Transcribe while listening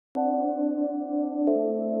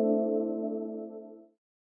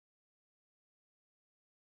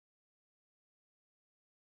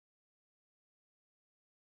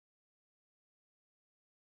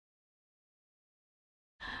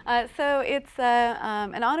So it's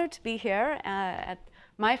an honor to be here at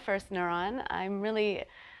my first Neuron. I'm really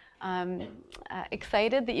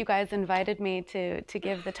excited that you guys invited me to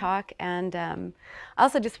give the talk, and I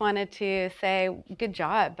also just wanted to say good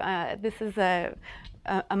job. This is a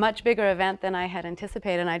much bigger event than I had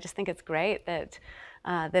anticipated, and I just think it's great that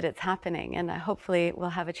that it's happening, and hopefully we'll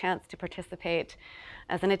have a chance to participate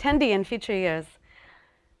as an attendee in future years.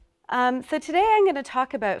 So today I'm going to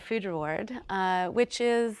talk about food reward, which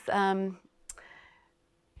is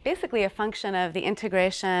basically a function of the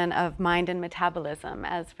integration of mind and metabolism,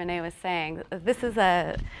 as Renee was saying. This is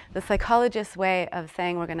the psychologist's way of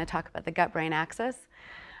saying we're going to talk about the gut-brain axis.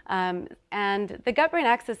 And the gut-brain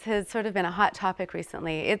axis has sort of been a hot topic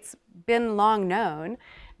recently. It's been long known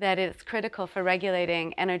that it's critical for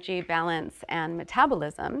regulating energy, balance, and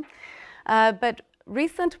metabolism. But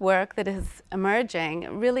recent work that is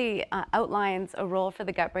emerging really outlines a role for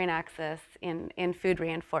the gut-brain axis in food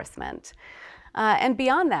reinforcement. And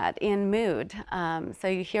beyond that, in mood. So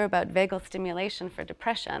you hear about vagal stimulation for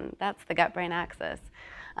depression. That's the gut-brain axis.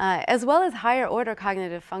 As well as higher order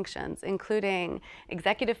cognitive functions, including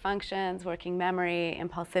executive functions, working memory,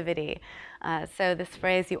 impulsivity. So this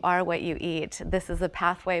phrase, you are what you eat, this is a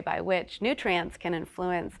pathway by which nutrients can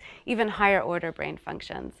influence even higher order brain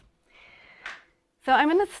functions. So I'm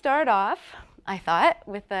going to start off, I thought,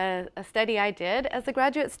 with a study I did as a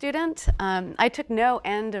graduate student. I took no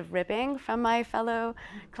end of ribbing from my fellow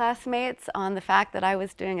classmates on the fact that I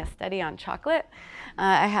was doing a study on chocolate.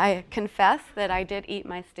 I confess that I did eat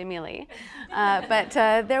my stimuli, but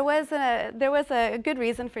there was a good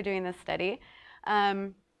reason for doing this study.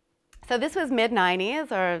 So this was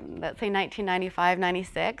mid-90s, or let's say 1995,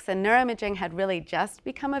 96, and neuroimaging had really just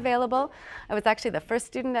become available. I was actually the first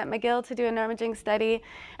student at McGill to do a neuroimaging study,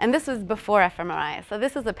 and this was before fMRI. So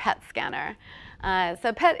this is a PET scanner.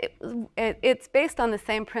 So PET, it's based on the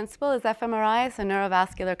same principle as fMRI, so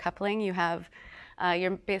neurovascular coupling. You have,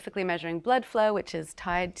 you're basically measuring blood flow, which is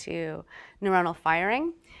tied to neuronal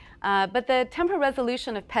firing. But the temporal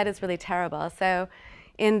resolution of PET is really terrible. So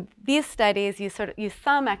in these studies, you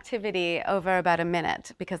sum activity over about a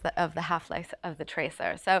minute because of the half-life of the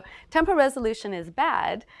tracer. So temporal resolution is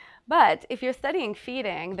bad, but if you're studying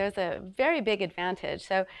feeding, there's a very big advantage.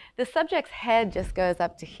 So the subject's head just goes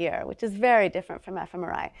up to here, which is very different from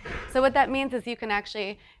fMRI. So what that means is you can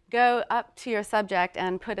actually go up to your subject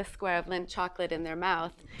and put a square of Lindt chocolate in their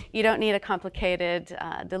mouth. You don't need a complicated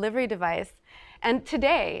delivery device. And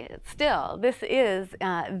today, still, this is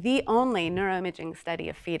the only neuroimaging study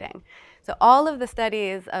of feeding. So all of the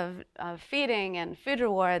studies of feeding and food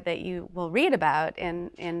reward that you will read about in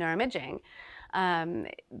neuroimaging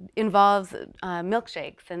involves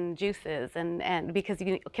milkshakes and juices, and because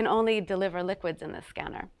you can only deliver liquids in the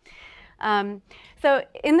scanner. So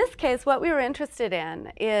in this case, what we were interested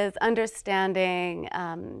in is understanding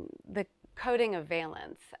the coding of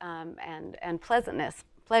valence and pleasantness,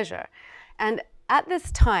 pleasure. And at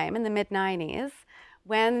this time, in the mid-90s,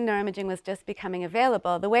 when neuroimaging was just becoming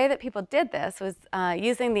available, the way that people did this was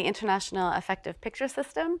using the International Affective Picture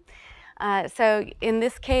System. So in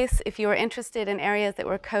this case, if you were interested in areas that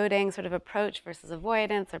were coding sort of approach versus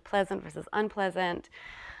avoidance or pleasant versus unpleasant,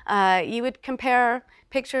 you would compare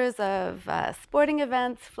pictures of sporting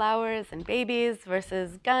events, flowers, and babies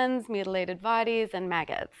versus guns, mutilated bodies, and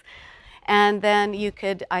maggots. And then you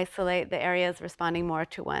could isolate the areas responding more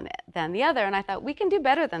to one than the other. And I thought, we can do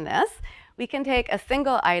better than this. We can take a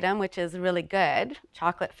single item, which is really good,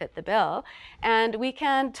 chocolate fit the bill, and we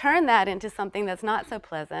can turn that into something that's not so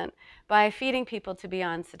pleasant by feeding people to be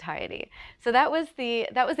on satiety. So that was the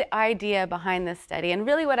idea behind this study. And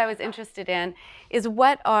really what I was interested in is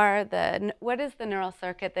what is the neural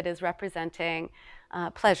circuit that is representing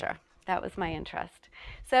pleasure. That was my interest.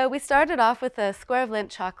 So we started off with a square of Lindt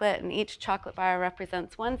chocolate, and each chocolate bar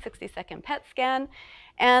represents one 60-second PET scan.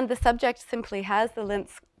 And the subject simply has the Lindt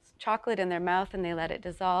chocolate in their mouth, and they let it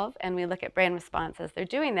dissolve. And we look at brain response as they're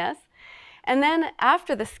doing this. And then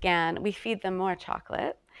after the scan, we feed them more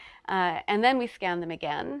chocolate. And then we scan them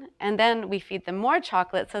again. And then we feed them more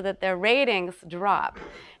chocolate so that their ratings drop.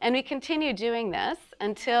 And we continue doing this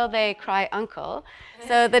until they cry uncle.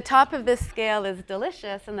 So the top of this scale is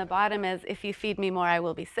delicious, and the bottom is if you feed me more, I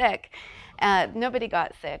will be sick. Nobody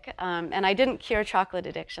got sick. And I didn't cure chocolate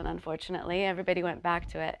addiction, unfortunately. Everybody went back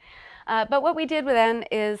to it. But what we did then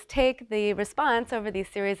is take the response over these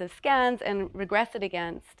series of scans and regress it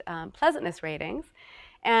against pleasantness ratings.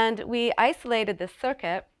 And we isolated this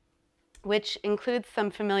circuit, which includes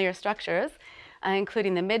some familiar structures,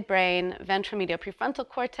 including the midbrain, ventromedial prefrontal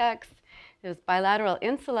cortex. There's bilateral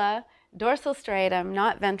insula, dorsal striatum,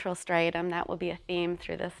 not ventral striatum. That will be a theme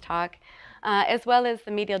through this talk. as well as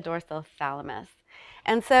the medial dorsal thalamus.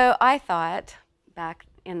 And so I thought, back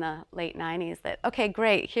in the late 90s, that, okay,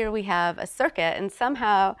 great, here we have a circuit, and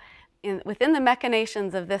somehow within the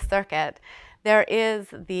machinations of this circuit, there is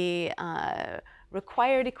the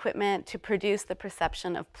required equipment to produce the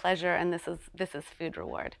perception of pleasure, and this is food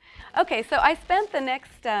reward. Okay, so I spent the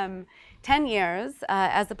next 10 years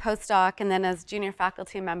as a postdoc and then as junior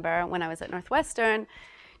faculty member when I was at Northwestern,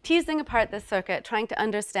 teasing apart this circuit, trying to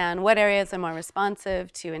understand what areas are more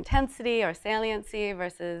responsive to intensity or saliency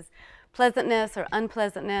versus pleasantness or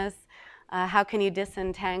unpleasantness. How can you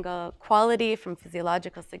disentangle quality from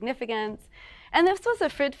physiological significance? And this was a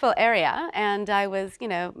fruitful area, and I was,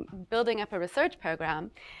 building up a research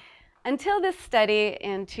program until this study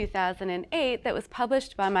in 2008 that was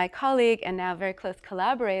published by my colleague and now very close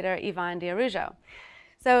collaborator, Ivan de Araujo.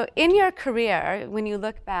 So in your career, when you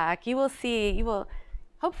look back, you will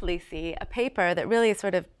hopefully see a paper that really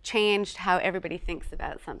sort of changed how everybody thinks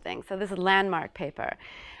about something. So this is a landmark paper.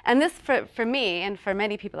 And this, for me and for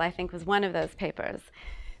many people, I think, was one of those papers.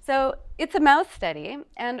 So it's a mouse study,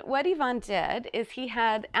 and what Ivan did is he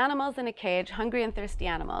had animals in a cage, hungry and thirsty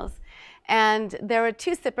animals, and there were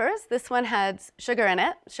two sippers. This one had sugar in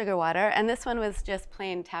it, sugar water, and this one was just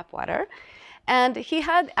plain tap water. And he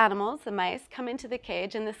had animals, the mice, come into the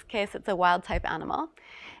cage. In this case, it's a wild type animal.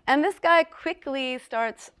 And this guy quickly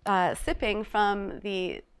starts sipping from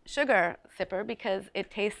the sugar sipper because it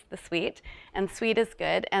tastes the sweet, and sweet is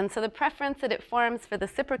good. And so the preference that it forms for the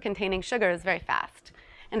sipper containing sugar is very fast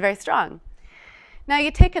and very strong. Now you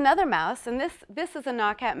take another mouse, and this is a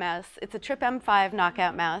knockout mouse. It's a TRPM5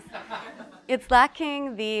 knockout mouse. It's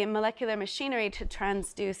lacking the molecular machinery to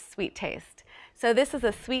transduce sweet taste. So this is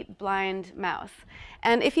a sweet blind mouse.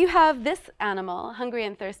 And if you have this animal, hungry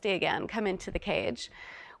and thirsty again, come into the cage,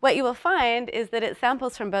 what you will find is that it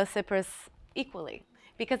samples from both sippers equally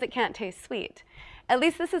because it can't taste sweet. At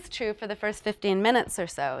least this is true for the first 15 minutes or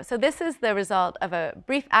so. So this is the result of a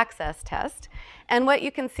brief access test. And what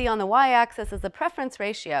you can see on the y-axis is the preference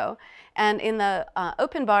ratio. And in the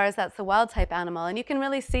open bars, that's the wild type animal. And you can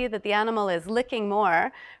really see that the animal is licking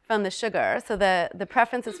more from the sugar. So the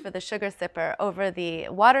preference is for the sugar sipper over the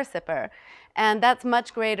water sipper. And that's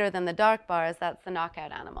much greater than the dark bars. That's the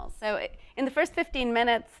knockout animals. So in the first 15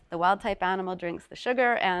 minutes, the wild type animal drinks the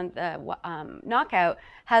sugar, and the knockout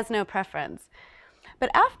has no preference.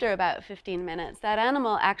 But after about 15 minutes, that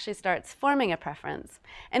animal actually starts forming a preference.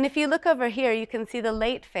 And if you look over here, you can see the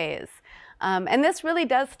late phase. And this really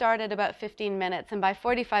does start at about 15 minutes. And by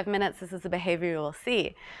 45 minutes, this is the behavior you will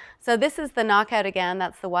see. So this is the knockout again.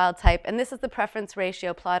 That's the wild type. And this is the preference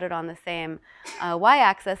ratio plotted on the same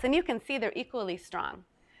y-axis. And you can see they're equally strong.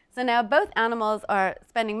 So now both animals are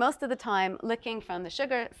spending most of the time licking from the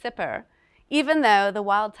sugar sipper, even though the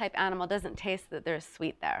wild type animal doesn't taste that there's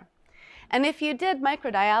sweet there. And if you did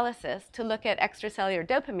microdialysis to look at extracellular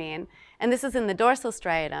dopamine, and this is in the dorsal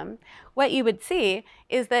striatum, what you would see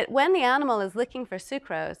is that when the animal is licking for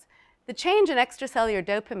sucrose, the change in extracellular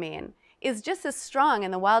dopamine is just as strong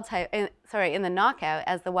in the wild type, in the knockout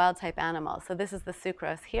as the wild type animal. So this is the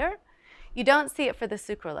sucrose here. You don't see it for the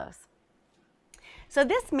sucralose. So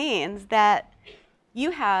this means that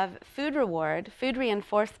you have food reward, food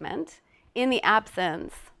reinforcement, in the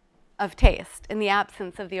absence of taste, in the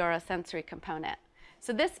absence of the orosensory component.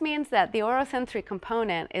 So this means that the orosensory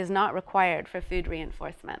component is not required for food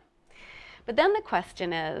reinforcement. But then the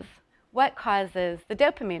question is, what causes the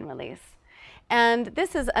dopamine release? And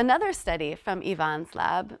this is another study from Ivan's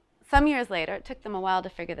lab. Some years later, it took them a while to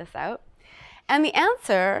figure this out. And the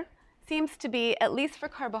answer seems to be, at least for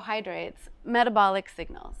carbohydrates, metabolic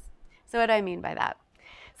signals. So what do I mean by that?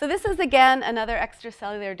 So this is, again, another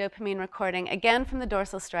extracellular dopamine recording, again from the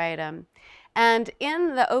dorsal striatum. And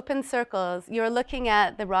in the open circles, you're looking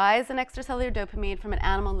at the rise in extracellular dopamine from an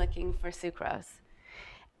animal licking for sucrose.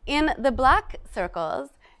 In the black circles,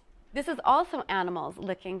 this is also animals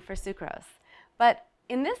licking for sucrose. But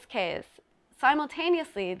in this case,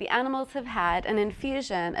 simultaneously, the animals have had an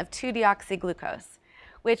infusion of 2-deoxyglucose,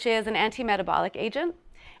 which is an anti-metabolic agent,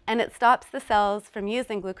 and it stops the cells from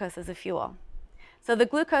using glucose as a fuel. So the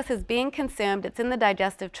glucose is being consumed, it's in the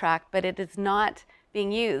digestive tract, but it is not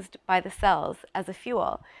being used by the cells as a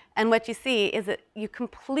fuel. And what you see is that you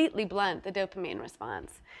completely blunt the dopamine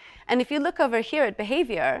response. And if you look over here at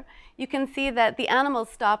behavior, you can see that the animals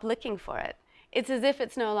stop licking for it. It's as if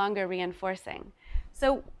it's no longer reinforcing.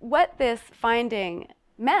 So what this finding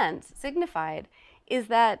signified, is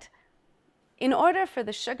that in order for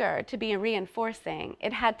the sugar to be reinforcing,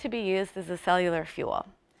 it had to be used as a cellular fuel,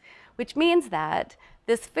 which means that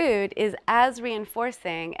this food is as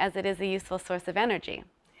reinforcing as it is a useful source of energy,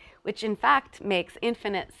 which in fact makes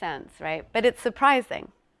infinite sense, right? But it's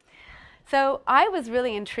surprising. So I was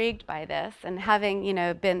really intrigued by this, and having,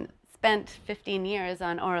 spent 15 years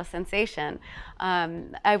on oral sensation,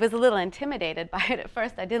 I was a little intimidated by it at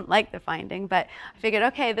first. I didn't like the finding, but I figured,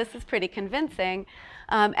 okay, this is pretty convincing.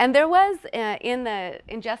 And there was, in the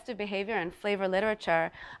ingestive behavior and flavor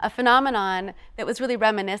literature, a phenomenon that was really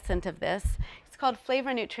reminiscent of this. It's called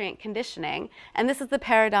flavor nutrient conditioning. And this is the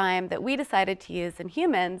paradigm that we decided to use in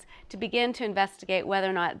humans to begin to investigate whether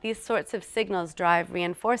or not these sorts of signals drive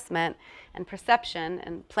reinforcement and perception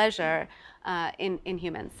and pleasure in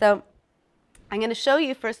humans. So I'm going to show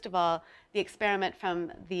you, first of all, the experiment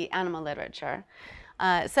from the animal literature.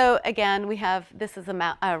 So again, we have, this is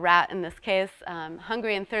a rat in this case,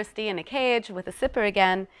 hungry and thirsty in a cage with a sipper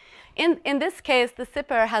again. In this case, the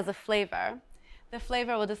sipper has a flavor. The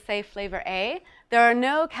flavor, we'll just say flavor A. There are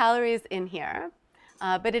no calories in here,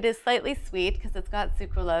 but it is slightly sweet because it's got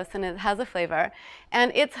sucralose and it has a flavor.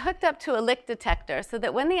 And it's hooked up to a lick detector so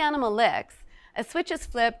that when the animal licks, a switch is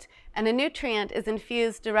flipped and a nutrient is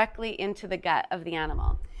infused directly into the gut of the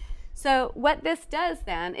animal. So what this does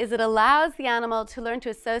then is it allows the animal to learn to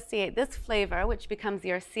associate this flavor, which becomes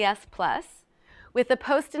your CS+, with a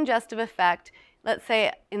post-ingestive effect, let's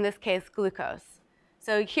say in this case glucose.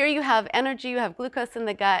 So here you have energy, you have glucose in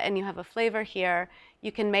the gut, and you have a flavor here.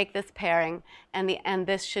 You can make this pairing, and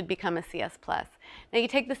this should become a CS+. Now you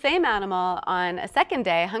take the same animal on a second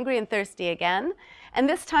day, hungry and thirsty again, and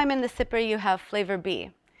this time in the sipper you have flavor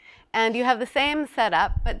B. And you have the same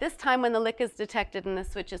setup, but this time when the lick is detected and the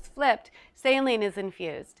switch is flipped, saline is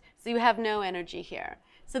infused. So you have no energy here.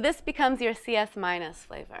 So this becomes your CS-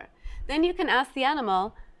 flavor. Then you can ask the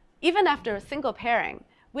animal, even after a single pairing,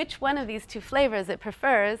 which one of these two flavors it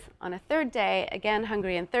prefers on a third day, again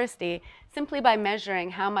hungry and thirsty, simply by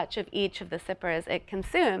measuring how much of each of the sippers it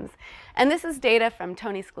consumes. And this is data from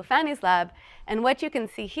Tony Sclafani's lab. And what you can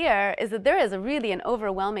see here is that there is really an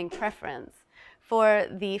overwhelming preference for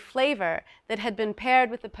the flavor that had been paired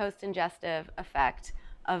with the post-ingestive effect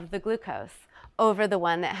of the glucose over the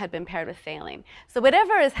one that had been paired with saline. So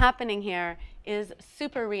whatever is happening here is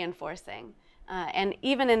super reinforcing. And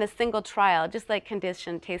even in a single trial, just like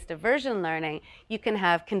conditioned taste aversion learning, you can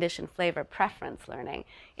have conditioned flavor preference learning.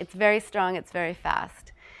 It's very strong, it's very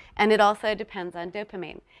fast. And it also depends on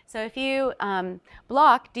dopamine. So if you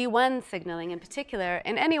block D1 signaling in particular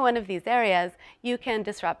in any one of these areas, you can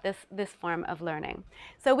disrupt this form of learning.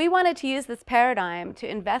 So we wanted to use this paradigm to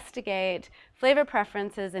investigate flavor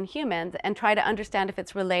preferences in humans and try to understand if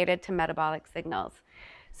it's related to metabolic signals.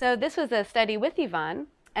 So this was a study with Yvonne.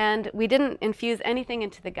 And we didn't infuse anything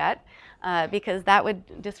into the gut because that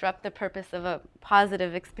would disrupt the purpose of a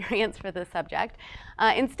positive experience for the subject.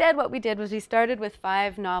 Instead, what we did was we started with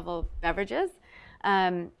 5 novel beverages.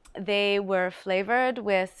 They were flavored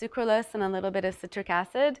with sucralose and a little bit of citric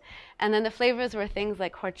acid. And then the flavors were things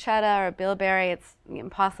like horchata or bilberry. It's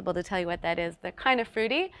impossible to tell you what that is. They're kind of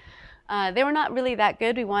fruity. They were not really that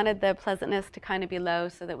good. We wanted the pleasantness to kind of be low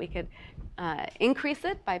so that we could increase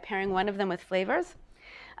it by pairing one of them with flavors.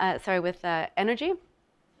 With energy.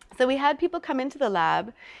 So we had people come into the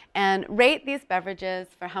lab and rate these beverages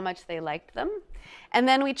for how much they liked them. And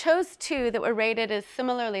then we chose 2 that were rated as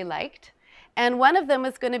similarly liked. And one of them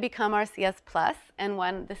was going to become our CS+, and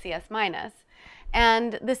one the CS-.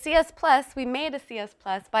 And the CS+, we made a CS+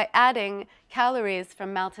 by adding calories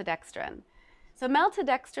from maltodextrin. So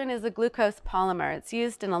maltodextrin is a glucose polymer. It's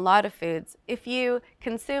used in a lot of foods. If you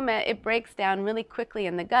consume it, it breaks down really quickly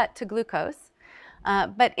in the gut to glucose.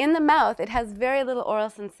 But in the mouth, it has very little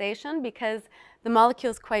oral sensation because the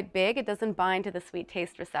molecule is quite big. It doesn't bind to the sweet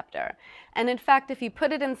taste receptor. And in fact, if you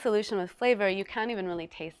put it in solution with flavor, you can't even really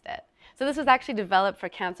taste it. So this was actually developed for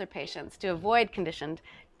cancer patients to avoid conditioned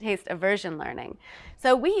taste aversion learning.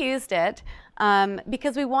 So we used it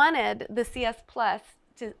because we wanted the CS+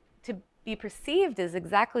 to be perceived as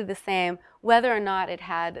exactly the same, whether or not it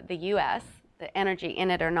had the US, the energy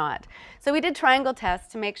in it or not. So we did triangle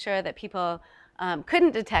tests to make sure that people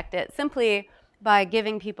couldn't detect it simply by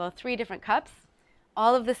giving people 3 different cups,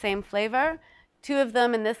 all of the same flavor. 2 of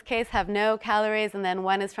them in this case have no calories, and then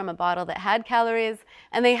 1 is from a bottle that had calories,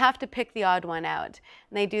 and they have to pick the odd one out.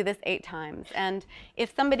 And they do this 8 times. And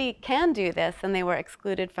if somebody can do this, and they were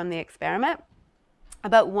excluded from the experiment,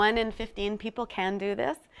 about 1 in 15 people can do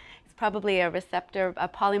this. It's probably a receptor, a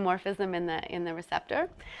polymorphism in the receptor.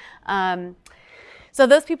 So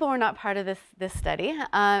those people were not part of this study.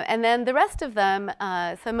 And then the rest of them,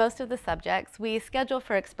 so most of the subjects, we schedule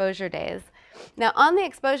for exposure days. Now on the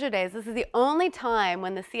exposure days, this is the only time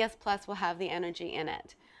when the CS+ will have the energy in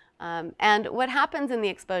it. And what happens in the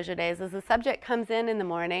exposure days is the subject comes in the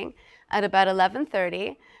morning at about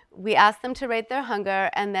 11:30 we ask them to rate their hunger,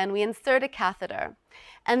 and then we insert a catheter.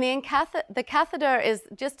 And the catheter is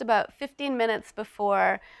just about 15 minutes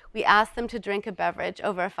before we ask them to drink a beverage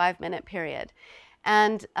over a 5-minute period.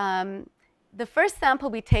 And the first sample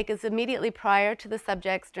we take is immediately prior to the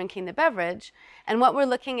subjects drinking the beverage, and what we're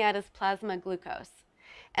looking at is plasma glucose.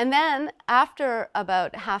 And then after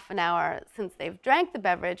about half an hour since they've drank the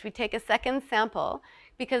beverage, we take a second sample,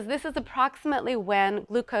 because this is approximately when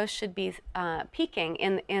glucose should be peaking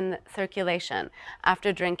in circulation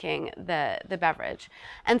after drinking the beverage.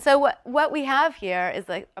 And so what we have here is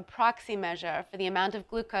like a proxy measure for the amount of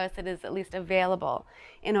glucose that is at least available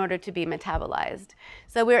in order to be metabolized.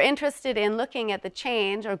 So we're interested in looking at the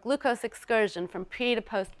change or glucose excursion from pre to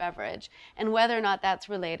post beverage and whether or not that's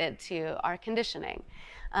related to our conditioning.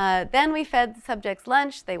 Then we fed subjects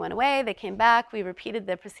lunch, they went away, they came back, we repeated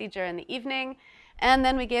the procedure in the evening, and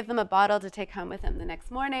then we gave them a bottle to take home with them the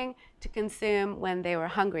next morning to consume when they were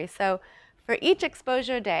hungry. So for each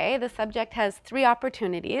exposure day, the subject has 3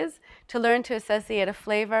 opportunities to learn to associate a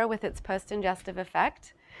flavor with its post-ingestive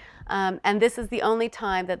effect. And this is the only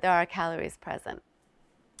time that there are calories present.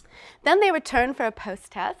 Then they return for a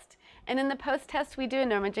post-test. And in the post-test, we do a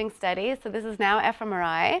neuroimaging study. So this is now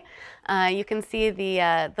fMRI. You can see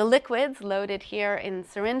the liquids loaded here in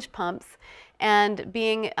syringe pumps and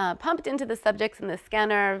being pumped into the subjects in the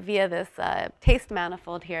scanner via this taste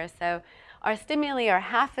manifold here. So our stimuli are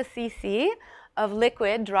half a cc of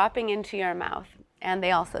liquid dropping into your mouth. And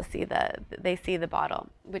they also see the bottle,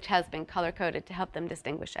 which has been color-coded to help them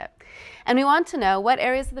distinguish it. And we want to know what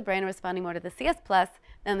areas of the brain are responding more to the CS plus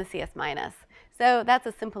than the CS minus. So that's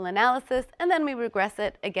a simple analysis, and then we regress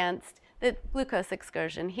it against the glucose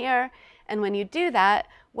excursion here. And when you do that,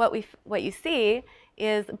 what you see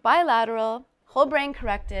is bilateral, whole brain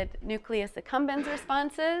corrected nucleus accumbens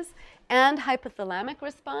responses and hypothalamic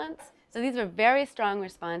response. So these are very strong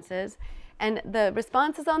responses. And the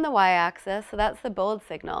response is on the y-axis, so that's the bold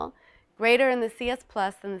signal, greater in the CS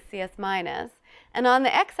plus than the CS minus. And on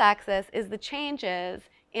the x-axis is the changes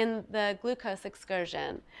in the glucose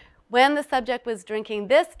excursion when the subject was drinking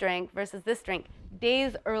this drink versus this drink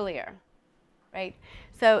days earlier, right?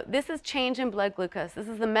 So this is change in blood glucose. This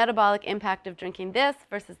is the metabolic impact of drinking this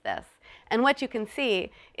versus this. And what you can see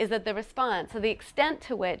is that the response, so the extent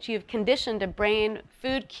to which you've conditioned a brain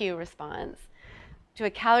food cue response to a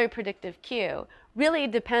calorie predictive cue really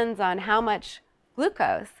depends on how much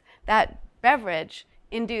glucose that beverage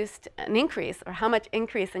induced an increase, or how much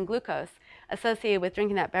increase in glucose associated with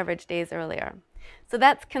drinking that beverage days earlier. So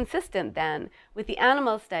that's consistent then with the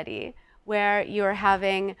animal study where you're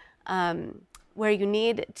having, where you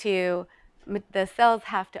need to, the cells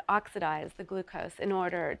have to oxidize the glucose in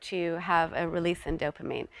order to have a release in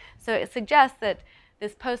dopamine. So it suggests that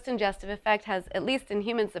this post-ingestive effect has, at least in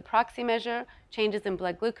humans, the proxy measure, changes in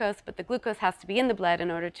blood glucose, but the glucose has to be in the blood in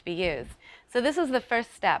order to be used. So this is the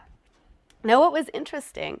first step. Now what was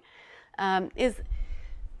interesting is,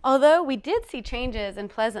 although we did see changes in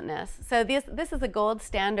pleasantness, so this is a gold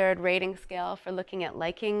standard rating scale for looking at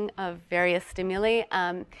liking of various stimuli.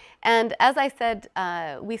 And as I said,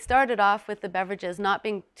 we started off with the beverages not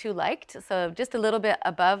being too liked, so just a little bit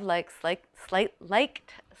above liked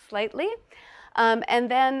slightly. And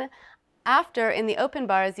then after, in the open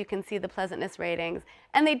bars, you can see the pleasantness ratings.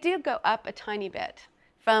 And they do go up a tiny bit,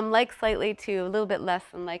 from like slightly to a little bit less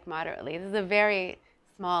than like moderately. This is a very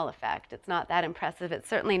small effect. It's not that impressive. It's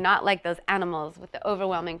certainly not like those animals with the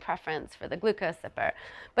overwhelming preference for the glucose sipper.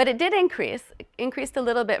 But it did increase. It increased a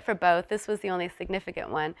little bit for both. This was the only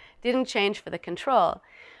significant one. Didn't change for the control.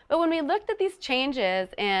 But when we looked at these changes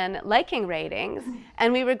in liking ratings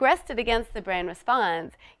and we regressed it against the brain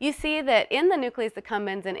response, you see that in the nucleus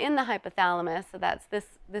accumbens and in the hypothalamus, so that's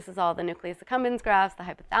this is all the nucleus accumbens graphs, the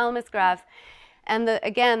hypothalamus graphs, and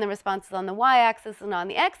again, the response is on the y-axis and on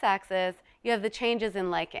the x-axis, you have the changes in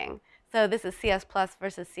liking. So this is CS plus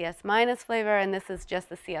versus CS minus flavor, and this is just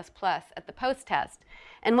the CS plus at the post-test.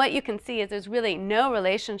 And what you can see is there's really no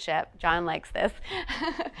relationship, John likes this,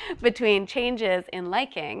 between changes in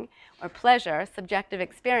liking or pleasure, subjective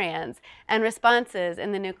experience, and responses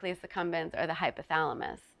in the nucleus accumbens or the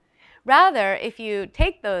hypothalamus. Rather, if you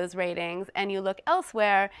take those ratings and you look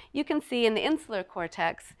elsewhere, you can see in the insular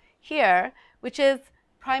cortex here, which is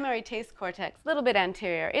primary taste cortex, a little bit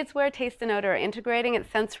anterior. It's where taste and odor are integrating.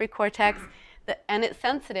 It's sensory cortex, and it's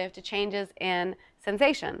sensitive to changes in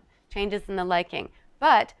sensation, changes in the liking.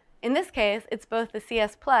 But in this case, it's both the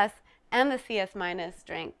CS plus and the CS minus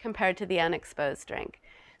drink compared to the unexposed drink.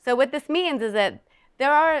 So what this means is that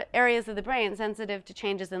there are areas of the brain sensitive to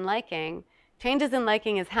changes in liking. Changes in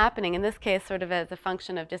liking is happening, in this case, sort of as a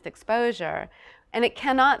function of just exposure. And it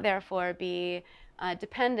cannot, therefore, be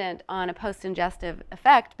dependent on a post-ingestive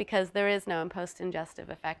effect because there is no post-ingestive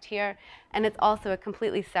effect here. And it's also a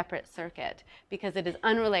completely separate circuit because it is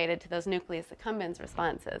unrelated to those nucleus accumbens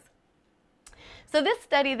responses. So this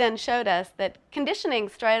study then showed us that conditioning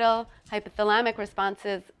striatal hypothalamic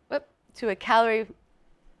responses to a calorie,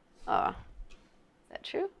 oh, is that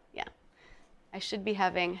true? Yeah. I should be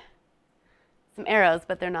having some arrows,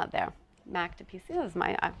 but they're not there. Mac to PC, that was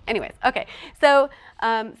my, anyways, okay. So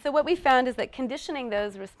what we found is that conditioning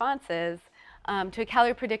those responses to a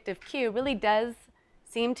calorie predictive cue really does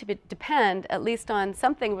seem to depend at least on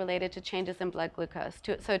something related to changes in blood glucose,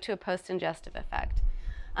 so to a post-ingestive effect.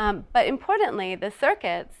 But importantly, the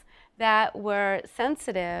circuits that were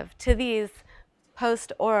sensitive to these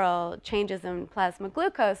post-oral changes in plasma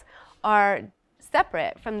glucose are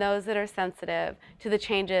separate from those that are sensitive to the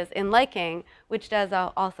changes in liking, which does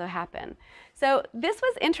also happen. So this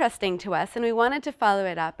was interesting to us, and we wanted to follow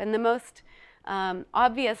it up. And the most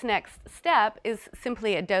obvious next step is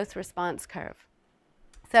simply a dose-response curve.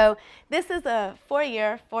 So this is a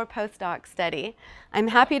 4-year, 4-postdoc study. I'm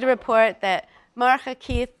happy to report that Marga,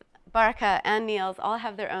 Keith, Barca, and Niels all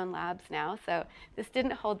have their own labs now, so this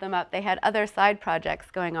didn't hold them up. They had other side projects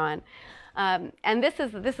going on. And this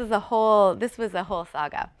was a whole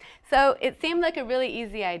saga. So it seemed like a really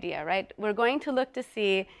easy idea, right? We're going to look to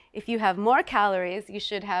see if you have more calories, you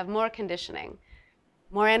should have more conditioning.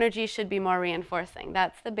 More energy should be more reinforcing.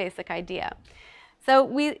 That's the basic idea. So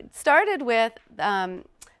we started with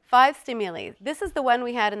 5 stimuli. This is the one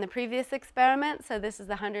we had in the previous experiment. So this is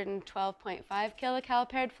the 112.5 kilocal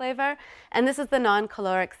paired flavor. And this is the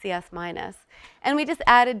non-caloric CS minus. And we just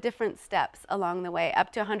added different steps along the way,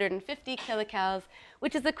 up to 150 kilocalories,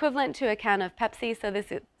 which is equivalent to a can of Pepsi. So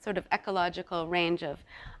this is sort of ecological range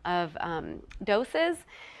of doses.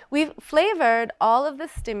 We've flavored all of the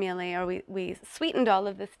stimuli, or we sweetened all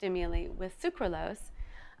of the stimuli with sucralose.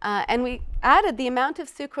 And we added the amount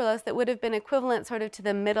of sucralose that would have been equivalent sort of to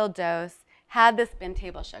the middle dose had this been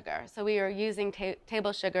table sugar. So we were using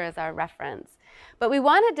table sugar as our reference. But we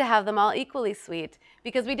wanted to have them all equally sweet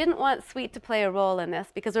because we didn't want sweet to play a role in this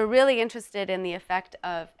because we're really interested in the effect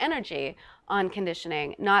of energy on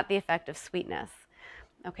conditioning, not the effect of sweetness.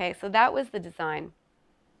 Okay, so that was the design.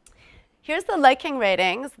 Here's the liking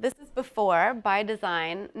ratings. This is before, by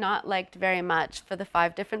design, not liked very much for the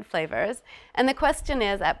 5 different flavors. And the question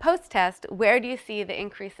is, at post-test, where do you see the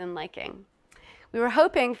increase in liking? We were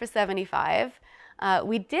hoping for 75.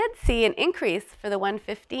 We did see an increase for the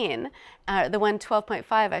 115, the 112.5,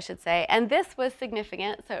 I should say. And this was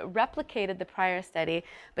significant, so it replicated the prior study.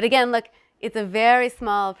 But again, look, it's a very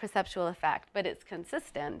small perceptual effect, but it's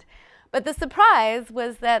consistent. But the surprise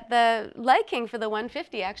was that the liking for the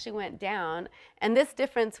 150 actually went down, and this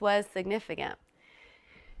difference was significant.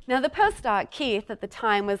 Now, the postdoc, Keith, at the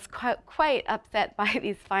time was quite upset by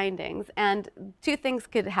these findings, and 2 things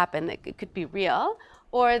could happen. It could be real,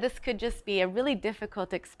 or this could just be a really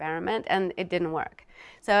difficult experiment, and it didn't work.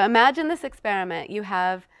 So imagine this experiment. You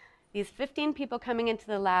have these 15 people coming into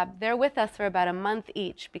the lab. They're with us for about a month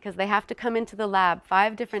each because they have to come into the lab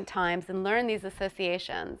 5 different times and learn these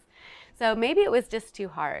associations. So maybe it was just too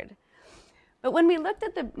hard. But when we looked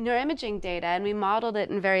at the neuroimaging data and we modeled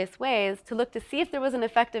it in various ways to look to see if there was an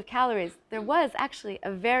effect of calories, there was actually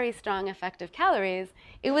a very strong effect of calories.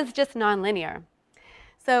 It was just nonlinear.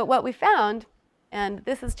 So what we found, and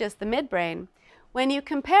this is just the midbrain, when you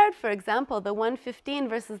compared, for example, the 115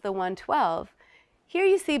 versus the 112, here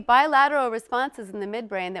you see bilateral responses in the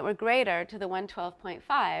midbrain that were greater to the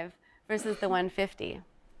 112.5 versus the 150.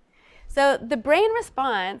 So the brain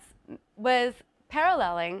response was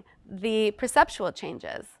paralleling the perceptual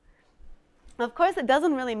changes. Of course, it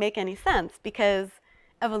doesn't really make any sense because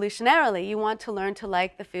evolutionarily, you want to learn to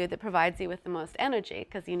like the food that provides you with the most energy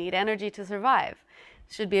because you need energy to survive.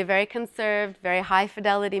 It should be a very conserved, very high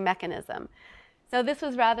fidelity mechanism. So this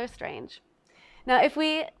was rather strange. Now, if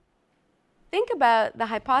we think about the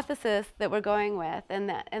hypothesis that we're going with and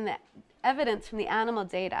the evidence from the animal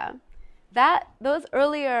data, those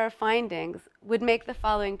earlier findings would make the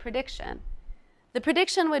following prediction. The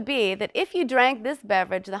prediction would be that if you drank this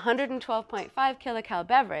beverage, the 112.5 kilocal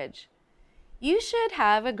beverage, you should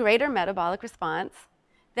have a greater metabolic response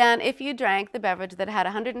than if you drank the beverage that had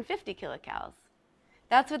 150 kilocalories.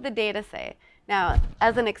 That's what the data say. Now,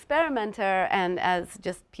 as an experimenter and as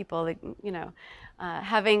just people,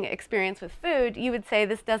 having experience with food, you would say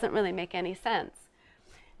this doesn't really make any sense.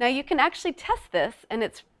 Now, you can actually test this, and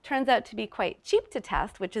it turns out to be quite cheap to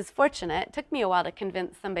test, which is fortunate. It took me a while to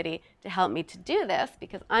convince somebody to help me to do this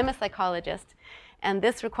because I'm a psychologist, and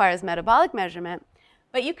this requires metabolic measurement.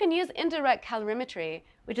 But you can use indirect calorimetry,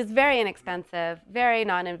 which is very inexpensive, very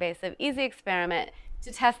non-invasive, easy experiment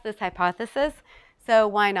to test this hypothesis. So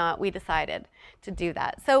why not? We decided to do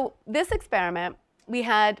that. So this experiment, we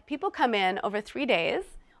had people come in over 3 days,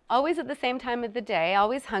 always at the same time of the day,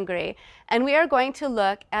 always hungry, and we are going to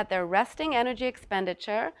look at their resting energy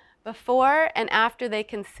expenditure before and after they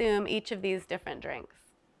consume each of these different drinks.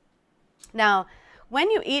 Now,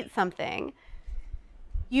 when you eat something,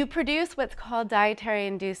 you produce what's called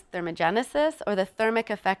dietary-induced thermogenesis, or the thermic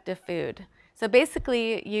effect of food. So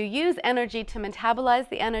basically, you use energy to metabolize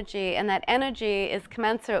the energy, and that energy is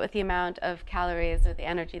commensurate with the amount of calories or the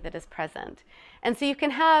energy that is present. And so you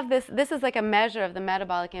can have this is like a measure of the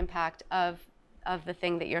metabolic impact of the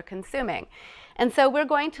thing that you're consuming. And so we're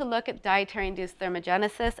going to look at dietary-induced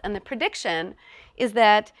thermogenesis, and the prediction is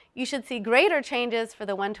that you should see greater changes for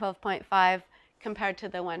the 112.5 compared to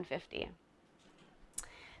the 150.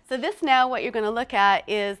 So this now, what you're going to look at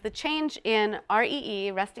is the change in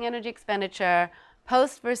REE, resting energy expenditure,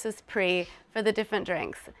 post versus pre for the different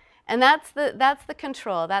drinks. And that's the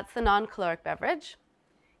control. That's the non-caloric beverage.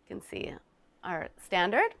 You can see our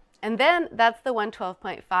standard. And then that's the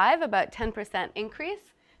 112.5, about 10%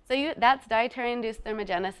 increase. So that's dietary-induced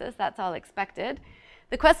thermogenesis. That's all expected.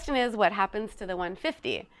 The question is, what happens to the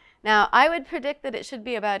 150? Now, I would predict that it should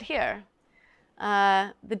be about here.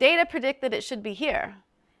 The data predict that it should be here.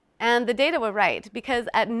 And the data were right, because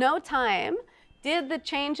at no time did the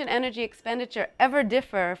change in energy expenditure ever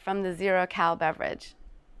differ from the zero-cal beverage.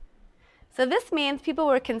 So this means people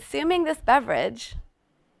were consuming this beverage,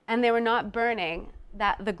 and they were not burning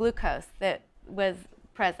the glucose that was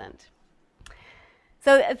present.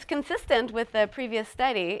 So it's consistent with the previous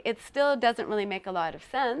study. It still doesn't really make a lot of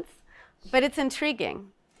sense, but it's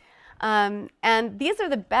intriguing. And these are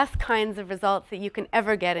the best kinds of results that you can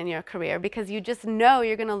ever get in your career, because you just know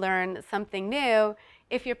you're going to learn something new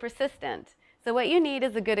if you're persistent. So what you need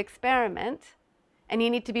is a good experiment, and you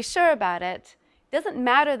need to be sure about it. It doesn't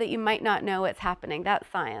matter that you might not know what's happening. That's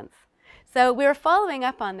science. So we were following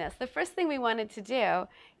up on this. The first thing we wanted to do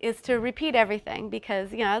is to repeat everything, because,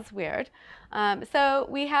 it's weird. So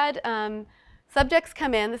we had subjects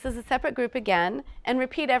come in. This is a separate group again, and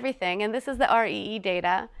repeat everything. And this is the REE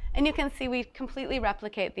data. And you can see we completely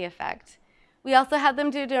replicate the effect. We also had them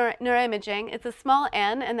do neuroimaging. It's a small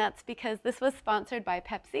n, and that's because this was sponsored by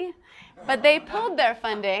Pepsi. But they pulled their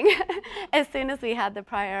funding as soon as we had the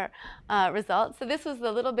prior results. So this was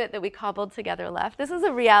the little bit that we cobbled together left. This is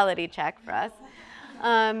a reality check for us.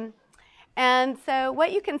 And so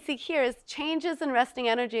what you can see here is changes in resting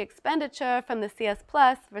energy expenditure from the CS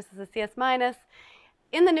plus versus the CS minus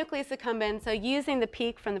in the nucleus accumbens, so using the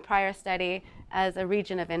peak from the prior study as a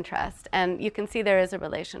region of interest. And you can see there is a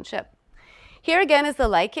relationship. Here again is the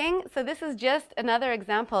liking. So this is just another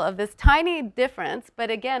example of this tiny difference,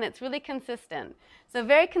 but again, it's really consistent. So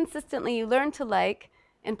very consistently, you learn to like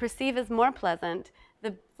and perceive as more pleasant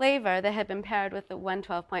the flavor that had been paired with the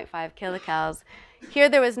 112.5 kilocalories. Here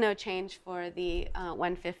there was no change for the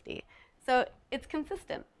 150. So it's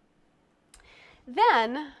consistent.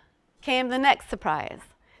 Then came the next surprise.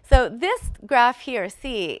 So this graph here,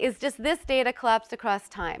 C, is just this data collapsed across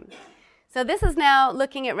time. So this is now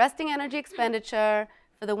looking at resting energy expenditure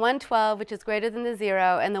for the 112, which is greater than the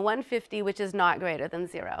 0, and the 150, which is not greater than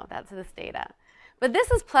 0. That's this data. But this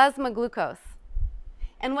is plasma glucose.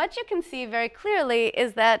 And what you can see very clearly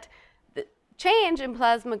is that the change in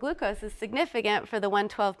plasma glucose is significant for the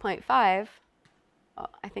 112.5. Oh,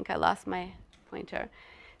 I think I lost my pointer.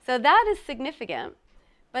 So that is significant,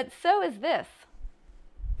 but so is this.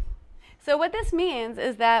 So what this means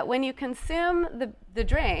is that when you consume the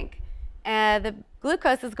drink, the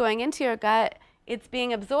glucose is going into your gut, it's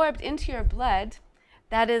being absorbed into your blood.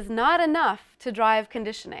 That is not enough to drive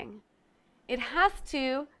conditioning. It has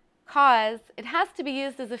to be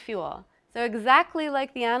used as a fuel. So exactly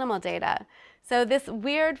like the animal data. So this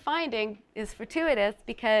weird finding is fortuitous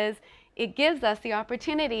because it gives us the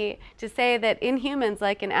opportunity to say that in humans,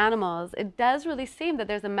 like in animals, it does really seem that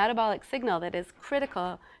there's a metabolic signal that is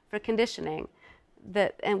critical for conditioning,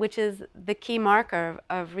 which is the key marker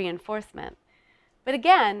of reinforcement. But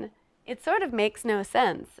again, it sort of makes no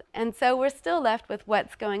sense. And so we're still left with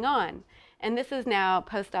what's going on. And this is now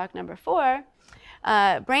postdoc number 4,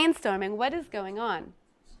 brainstorming what is going on.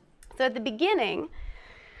 So at the beginning,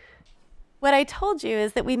 what I told you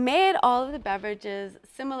is that we made all of the beverages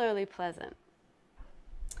similarly pleasant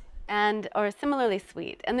or similarly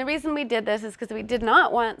sweet. And the reason we did this is because we did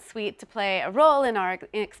not want sweet to play a role in our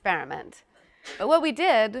experiment. But what we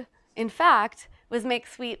did, in fact, was make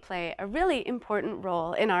sweet play a really important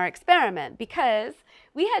role in our experiment, because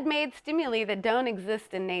we had made stimuli that don't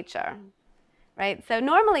exist in nature. right? So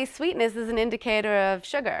normally sweetness is an indicator of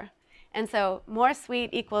sugar. And so more sweet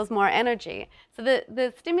equals more energy. So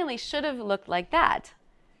the stimuli should have looked like that.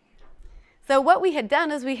 So what we had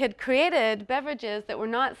done is we had created beverages that were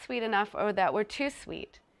not sweet enough or that were too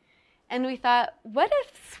sweet. And we thought, what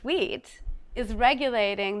if sweet is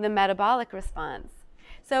regulating the metabolic response?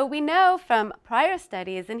 So we know from prior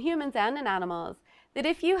studies in humans and in animals that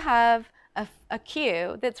if you have a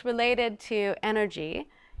cue that's related to energy,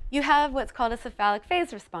 you have what's called a cephalic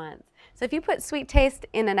phase response. So if you put sweet taste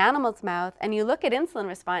in an animal's mouth and you look at insulin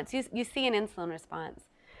response, you see an insulin response.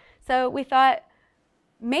 So we thought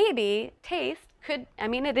maybe taste could, I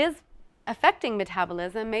mean, it is affecting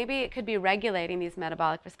metabolism. Maybe it could be regulating these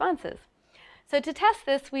metabolic responses. So to test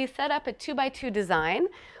this, we set up a 2x2 design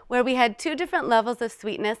where we had 2 different levels of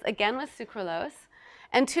sweetness, again with sucralose,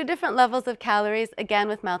 and 2 different levels of calories, again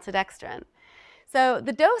with maltodextrin. So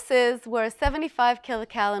the doses were 75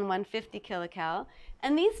 kilocal and 150 kilocal.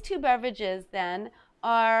 And these 2 beverages then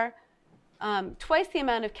are twice the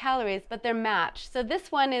amount of calories, but they're matched. So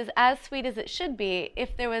this one is as sweet as it should be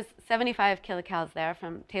if there was 75 kilocalories there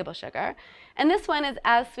from table sugar. And this one is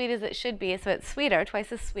as sweet as it should be, so it's sweeter,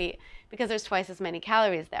 twice as sweet, because there's twice as many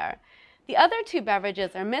calories there. The other 2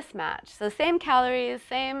 beverages are mismatched. So same calories,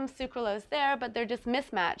 same sucralose there, but they're just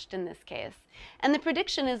mismatched in this case. And the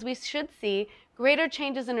prediction is we should see greater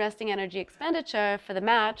changes in resting energy expenditure for the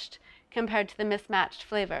matched compared to the mismatched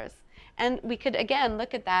flavors. And we could, again,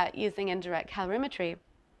 look at that using indirect calorimetry.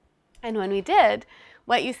 And when we did,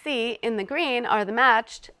 what you see in the green are the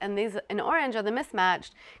matched, and these in orange are the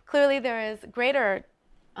mismatched. Clearly, there is greater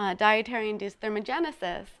dietary-induced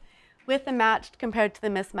thermogenesis with the matched compared to the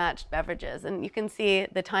mismatched beverages. And you can see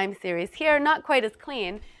the time series here, not quite as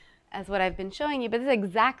clean as what I've been showing you, but it's the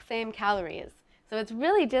exact same calories. So it's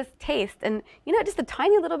really just taste and, you know, just a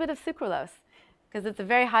tiny little bit of sucralose, because it's a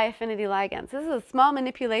very high affinity ligand. So this is a small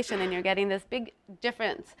manipulation, and you're getting this big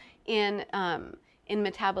difference in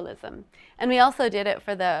metabolism. And we also did it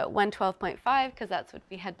for the 112.5, because that's what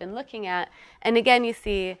we had been looking at. And again, you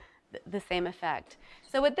see the same effect.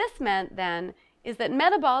 So what this meant then is that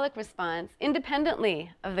metabolic response,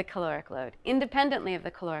 independently of the caloric load,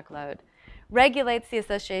 regulates the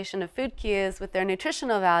association of food cues with their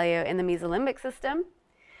nutritional value in the mesolimbic system.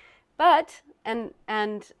 But, and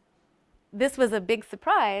this was a big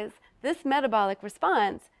surprise, this metabolic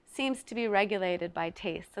response seems to be regulated by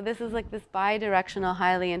taste. So this is like this bidirectional,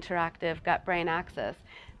 highly interactive gut-brain axis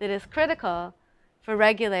that is critical for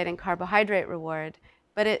regulating carbohydrate reward.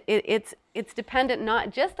 But it's dependent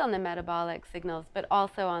not just on the metabolic signals, but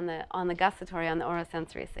also on the gustatory, on the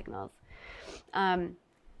orosensory signals.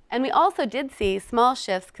 And we also did see small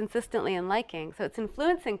shifts consistently in liking. So it's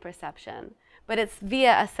influencing perception, but it's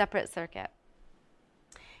via a separate circuit.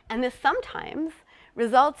 And this sometimes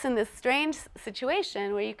results in this strange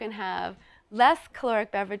situation where you can have less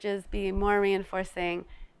caloric beverages be more reinforcing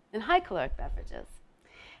than high caloric beverages.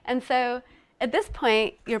 And so at this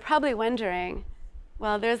point, you're probably wondering,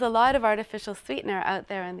 well, there's a lot of artificial sweetener out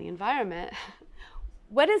there in the environment.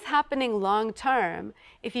 What is happening long term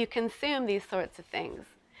if you consume these sorts of things?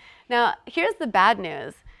 Now, here's the bad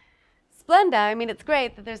news. Splenda, I mean, it's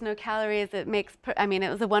great that there's no calories. It makes, I mean, it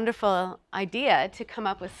was a wonderful idea to come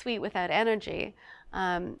up with sweet without energy.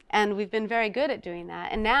 And we've been very good at doing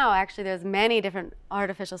that. And now, actually, there's many different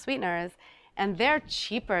artificial sweeteners, and they're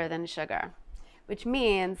cheaper than sugar, which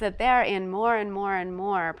means that they're in more and more and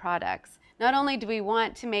more products. Not only do we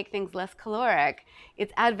want to make things less caloric,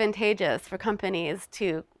 it's advantageous for companies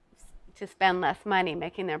to spend less money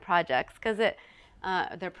making their products because it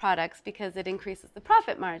increases the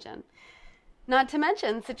profit margin. Not to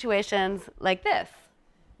mention situations like this,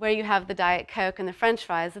 where you have the Diet Coke and the French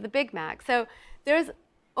fries or the Big Mac. So there's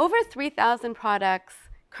over 3,000 products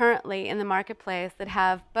currently in the marketplace that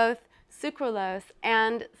have both sucralose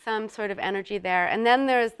and some sort of energy there. And then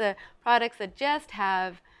there's the products that just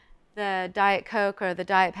have the Diet Coke or the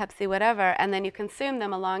Diet Pepsi, whatever, and then you consume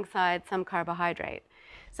them alongside some carbohydrate.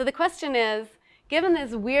 So the question is, given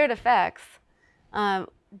these weird effects,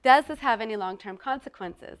 does this have any long-term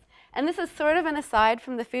consequences? And this is sort of an aside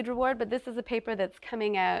from the food reward, but this is a paper that's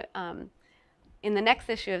coming out in the next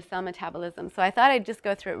issue of Cell Metabolism. So I thought I'd just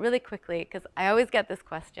go through it really quickly because I always get this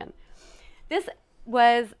question. This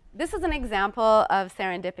is an example of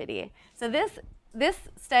serendipity. So this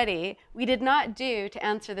study we did not do to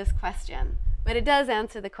answer this question, but it does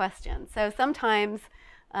answer the question. So sometimes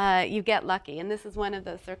you get lucky, and this is one of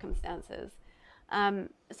those circumstances.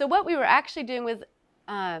 So what we were actually doing was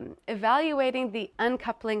evaluating the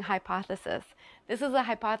uncoupling hypothesis. This is a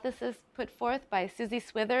hypothesis put forth by Susie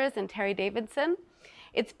Swithers and Terry Davidson.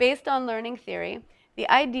 It's based on learning theory. The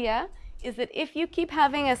idea is that if you keep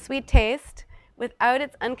having a sweet taste without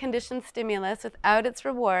its unconditioned stimulus, without its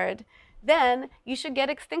reward, then you should get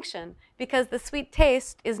extinction, because the sweet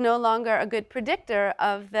taste is no longer a good predictor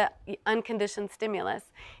of the unconditioned stimulus,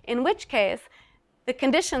 in which case the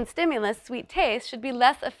conditioned stimulus, sweet taste, should be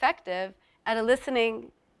less effective at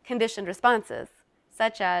eliciting conditioned responses,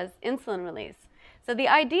 such as insulin release. So the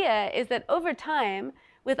idea is that over time,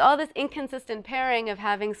 with all this inconsistent pairing of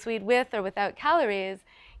having sweet with or without calories,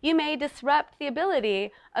 you may disrupt the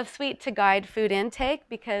ability of sweet to guide food intake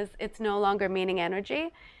because it's no longer meaning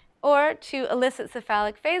energy, or to elicit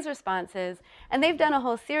cephalic phase responses. And they've done a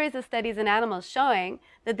whole series of studies in animals showing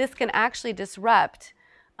that this can actually disrupt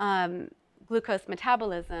glucose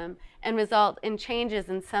metabolism and result in changes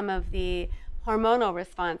in some of the hormonal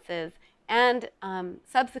responses. And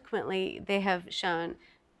subsequently, they have shown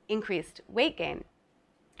increased weight gain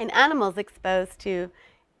in animals exposed to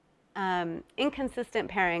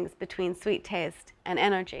inconsistent pairings between sweet taste and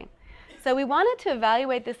energy. So we wanted to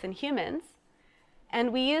evaluate this in humans.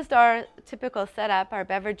 And we used our typical setup, our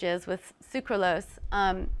beverages, with sucralose.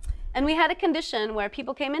 And we had a condition where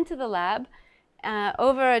people came into the lab.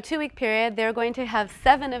 Over a 2-week period, they're going to have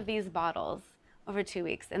 7 of these bottles over 2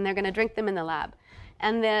 weeks, and they're going to drink them in the lab.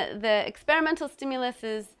 And the experimental stimulus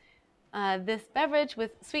is this beverage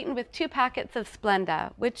sweetened with 2 packets of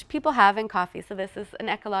Splenda, which people have in coffee, so this is an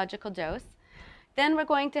ecological dose. Then we're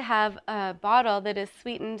going to have a bottle that is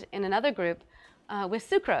sweetened in another group with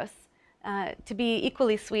sucrose, to be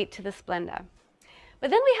equally sweet to the Splenda. But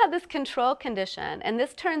then we had this control condition, and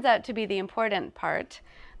this turns out to be the important part,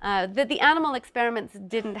 that the animal experiments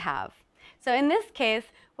didn't have. So in this case,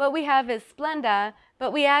 what we have is Splenda,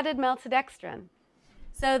 but we added maltodextrin.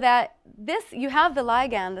 So that you have the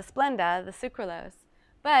ligand, the Splenda, the sucralose,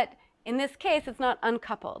 but in this case, it's not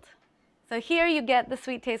uncoupled. So here you get the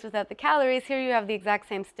sweet taste without the calories. Here you have the exact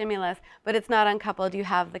same stimulus, but it's not uncoupled. You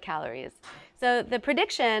have the calories. So the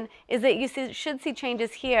prediction is that you should see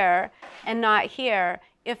changes here and not here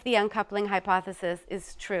if the uncoupling hypothesis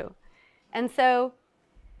is true. And so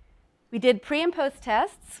we did pre and post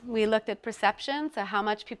tests. We looked at perception, so how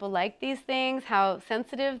much people liked these things, how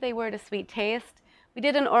sensitive they were to sweet taste. We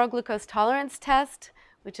did an oral glucose tolerance test,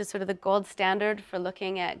 which is sort of the gold standard for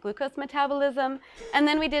looking at glucose metabolism. And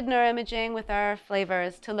then we did neuroimaging with our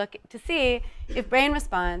flavors to see if brain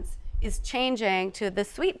response is changing to the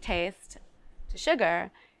sweet taste, to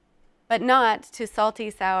sugar, but not to salty,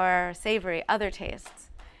 sour, savory, other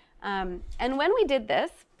tastes. And when we did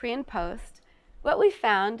this, pre and post, what we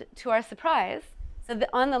found, to our surprise, so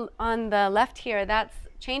on the left here, that's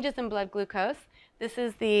changes in blood glucose. This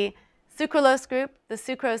is the sucralose group, the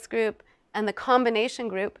sucrose group, and the combination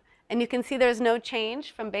group. And you can see there's no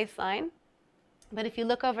change from baseline. But if you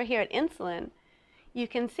look over here at insulin, you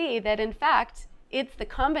can see that, in fact, it's the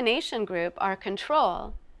combination group, our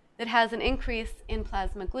control, that has an increase in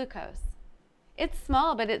plasma glucose. It's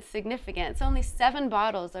small, but it's significant. It's only 7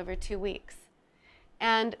 bottles over 2 weeks.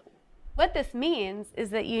 And what this means is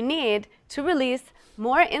that you need to release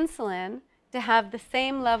more insulin to have the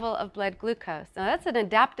same level of blood glucose. Now that's an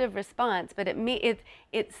adaptive response, but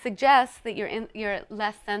it suggests that you're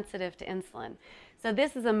less sensitive to insulin. So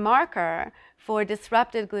this is a marker for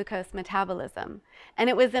disrupted glucose metabolism. And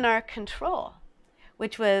it was in our control,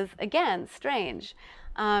 which was, again, strange.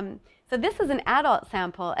 So this is an adult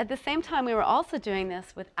sample. At the same time, we were also doing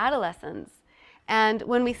this with adolescents. And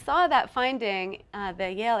when we saw that finding,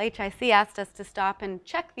 the Yale HIC asked us to stop and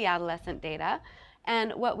check the adolescent data.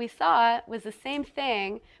 And what we saw was the same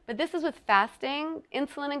thing, but this is with fasting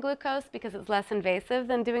insulin and glucose because it's less invasive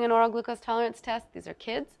than doing an oral glucose tolerance test. These are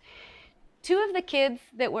kids. 2 of the kids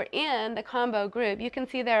that were in the combo group, you can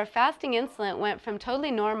see their fasting insulin went from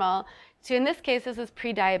totally normal to, in this case, this is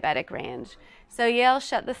pre-diabetic range. So Yale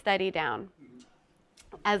shut the study down,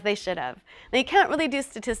 as they should have. Now, you can't really do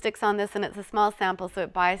statistics on this, and it's a small sample, so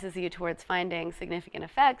it biases you towards finding significant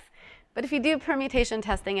effects. But if you do permutation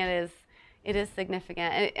testing, it is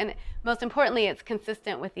significant. And most importantly, it's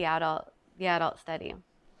consistent with the adult study.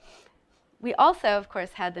 We also, of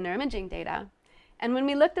course, had the neuroimaging data. And when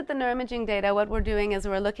we looked at the neuroimaging data, what we're doing is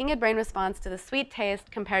we're looking at brain response to the sweet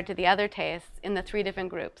taste compared to the other tastes in the 3 different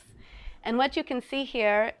groups. And what you can see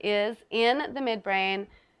here is in the midbrain,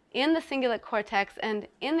 in the cingulate cortex, and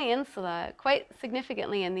in the insula, quite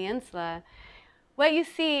significantly in the insula, what you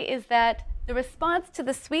see is that the response to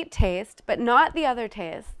the sweet taste, but not the other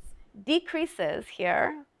tastes, decreases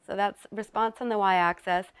here, so that's response on the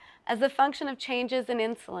y-axis, as a function of changes in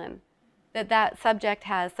insulin that subject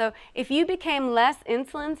has. So if you became less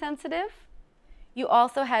insulin sensitive, you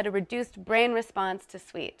also had a reduced brain response to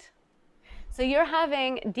sweet. So you're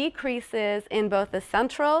having decreases in both the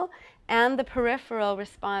central and the peripheral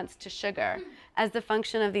response to sugar as the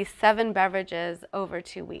function of these 7 beverages over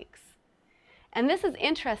 2 weeks. And this is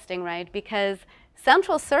interesting, right? Because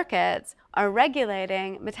central circuits are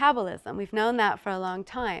regulating metabolism. We've known that for a long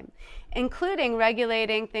time, including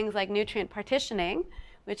regulating things like nutrient partitioning,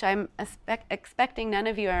 which I'm expecting none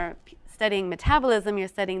of you are studying metabolism, you're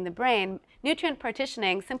studying the brain. Nutrient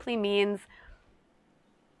partitioning simply means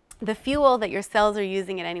the fuel that your cells are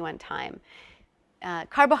using at any one time.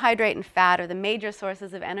 Carbohydrate and fat are the major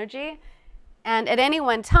sources of energy. And at any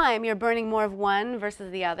one time, you're burning more of one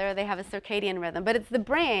versus the other. They have a circadian rhythm. But it's the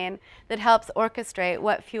brain that helps orchestrate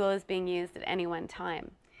what fuel is being used at any one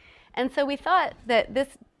time. And so we thought that this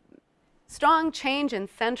strong change in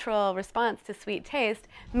central response to sweet taste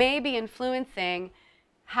may be influencing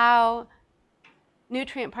how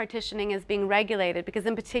nutrient partitioning is being regulated, because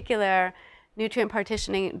in particular, nutrient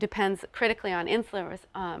partitioning depends critically on insulin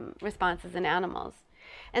responses in animals.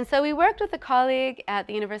 And so we worked with a colleague at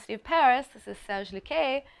the University of Paris, this is Serge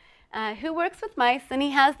Lequet, who works with mice, and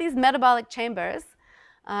he has these metabolic chambers.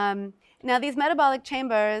 Now these metabolic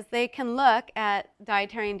chambers, they can look at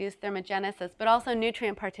dietary-induced thermogenesis, but also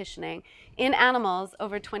nutrient partitioning in animals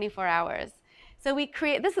over 24 hours. So we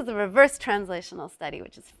create, this is a reverse translational study,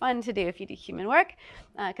 which is fun to do if you do human work,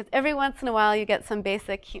 because every once in a while you get some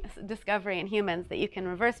basic discovery in humans that you can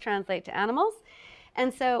reverse translate to animals.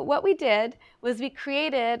 And so what we did was we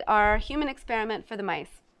created our human experiment for the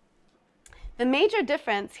mice. The major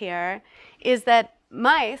difference here is that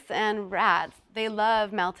mice and rats, they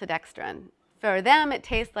love maltodextrin. For them, it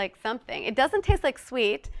tastes like something. It doesn't taste like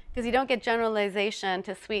sweet, because you don't get generalization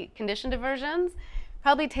to sweet conditioned aversions.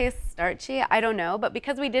 Probably tastes starchy, I don't know. But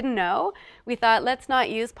because we didn't know, we thought, let's not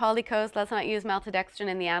use polykose, let's not use maltodextrin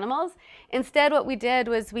in the animals. Instead, what we did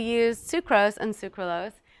was we used sucrose and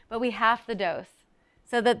sucralose, but we halved the dose,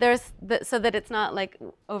 so that it's not like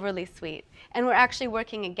overly sweet. And we're actually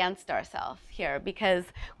working against ourselves here because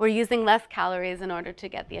we're using less calories in order to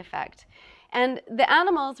get the effect. And the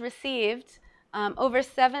animals received over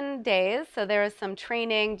 7 days, so there was some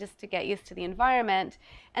training just to get used to the environment,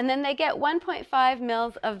 and then they get 1.5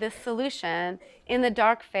 mils of this solution in the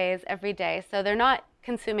dark phase every day. So they're not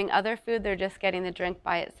consuming other food, they're just getting the drink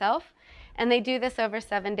by itself. And they do this over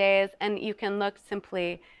 7 days, and you can look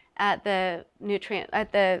simply at the nutrient,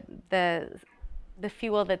 at the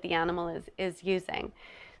fuel that the animal is using.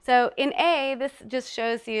 So in A, this just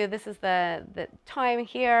shows you, this is the time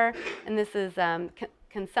here, and this is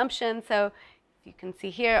consumption. So you can see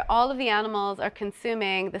here, all of the animals are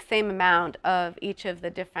consuming the same amount of each of the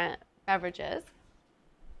different beverages.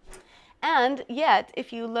 And yet,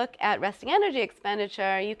 if you look at resting energy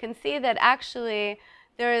expenditure, you can see that actually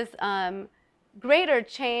there is greater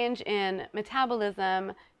change in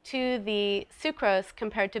metabolism to the sucrose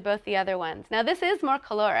compared to both the other ones. Now this is more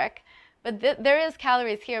caloric, but there is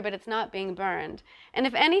calories here, but it's not being burned. And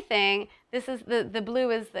if anything, this is the blue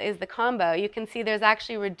is the combo. You can see there's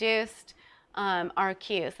actually reduced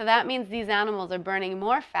RQ. So that means these animals are burning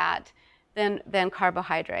more fat than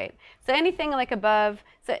carbohydrate. So anything like above,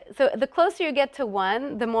 so the closer you get to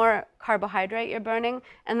 1, the more carbohydrate you're burning,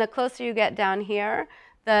 and the closer you get down here,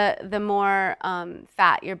 the more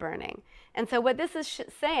fat you're burning. And so what this is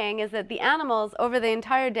saying is that the animals, over the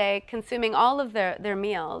entire day, consuming all of their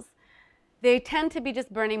meals, they tend to be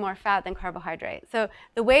just burning more fat than carbohydrate. So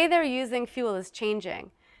the way they're using fuel is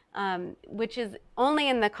changing, which is only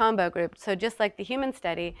in the combo group, so just like the human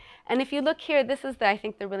study. And if you look here, this is, I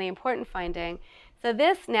think, the really important finding. So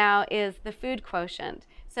this now is the food quotient.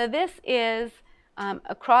 So this is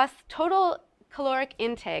across total caloric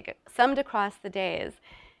intake, summed across the days.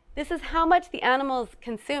 This is how much the animal is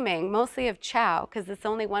consuming, mostly of chow, because it's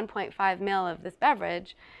only 1.5 mil of this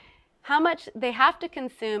beverage, how much they have to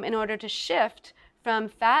consume in order to shift from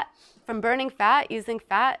burning fat, using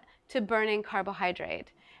fat, to burning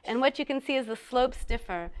carbohydrate. And what you can see is the slopes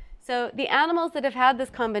differ. So the animals that have had this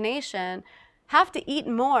combination have to eat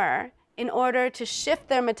more in order to shift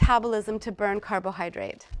their metabolism to burn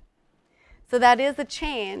carbohydrate. So that is a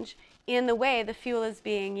change in the way the fuel is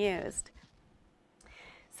being used.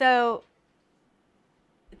 So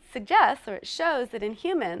it suggests, or it shows, that in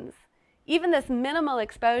humans, even this minimal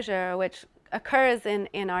exposure, which occurs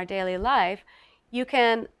in our daily life, you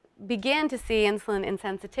can begin to see insulin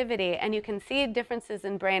insensitivity, and you can see differences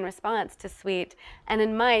in brain response to sweet. And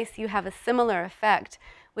in mice, you have a similar effect,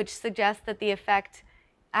 which suggests that the effect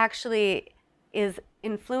actually is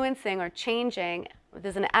influencing or changing.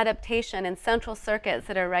 There's an adaptation in central circuits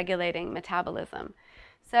that are regulating metabolism.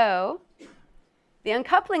 So the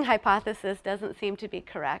uncoupling hypothesis doesn't seem to be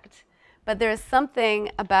correct, but there is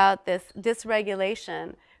something about this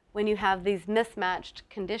dysregulation when you have these mismatched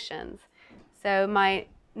conditions. So my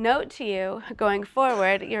note to you going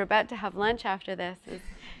forward, you're about to have lunch after this, is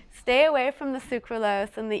stay away from the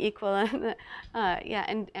sucralose and the equivalent.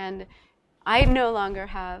 And I no longer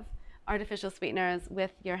have artificial sweeteners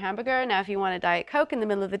with your hamburger. Now, if you want a Diet Coke in the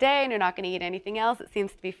middle of the day and you're not going to eat anything else, it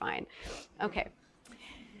seems to be fine. Okay.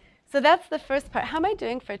 So that's the first part. How am I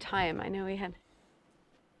doing for time? I know we had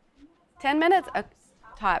 10 minutes? Oh,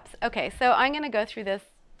 tops. Okay, so I'm going to go through this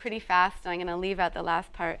pretty fast, and I'm going to leave out the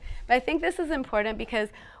last part. But I think this is important because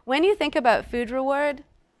when you think about food reward,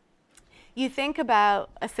 you think about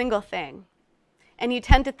a single thing, and you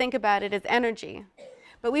tend to think about it as energy.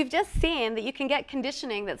 But we've just seen that you can get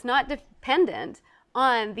conditioning that's not dependent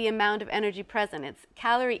on the amount of energy present. It's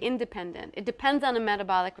calorie independent. It depends on a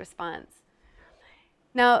metabolic response.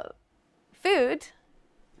 Now, food,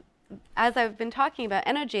 as I've been talking about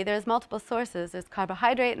energy, there's multiple sources. There's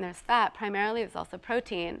carbohydrate and there's fat. Primarily, there's also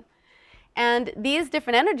protein. And these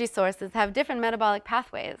different energy sources have different metabolic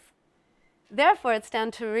pathways. Therefore, it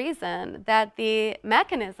stands to reason that the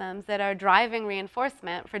mechanisms that are driving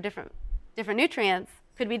reinforcement for different nutrients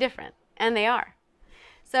could be different, and they are.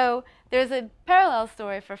 So there's a parallel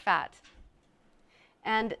story for fat.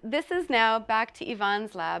 And this is now back to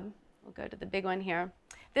Yvonne's lab. We'll go to the big one here.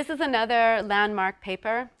 This is another landmark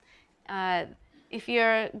paper. If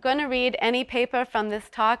you're going to read any paper from this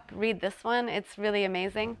talk, read this one. It's really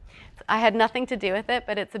amazing. I had nothing to do with it,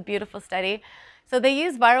 but it's a beautiful study. So they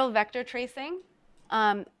use viral vector tracing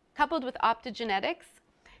coupled with optogenetics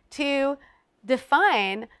to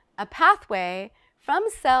define a pathway from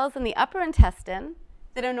cells in the upper intestine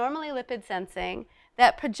that are normally lipid sensing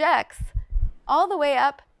that projects all the way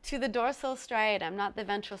up to the dorsal striatum, not the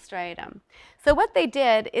ventral striatum. So what they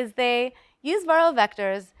did is they used viral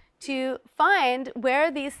vectors to find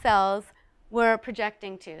where these cells were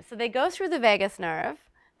projecting to. So they go through the vagus nerve,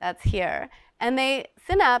 that's here, and they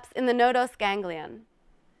synapse in the nodose ganglion.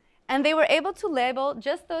 And they were able to label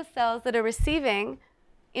just those cells that are receiving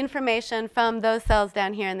information from those cells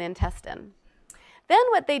down here in the intestine. Then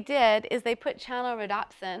what they did is they put channel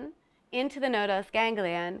rhodopsin into the nodose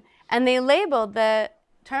ganglion, and they labeled the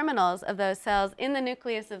terminals of those cells in the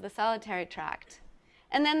nucleus of the solitary tract.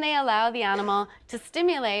 And then they allow the animal to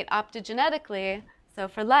stimulate optogenetically, so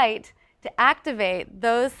for light, to activate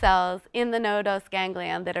those cells in the nodose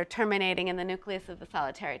ganglion that are terminating in the nucleus of the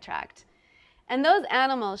solitary tract. And those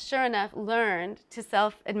animals, sure enough, learned to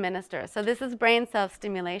self-administer. So this is brain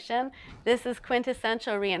self-stimulation. This is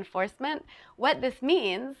quintessential reinforcement. What this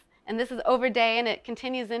means, and this is over day and it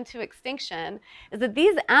continues into extinction, is that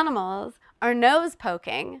these animals are nose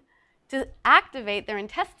poking to activate their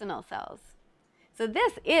intestinal cells. So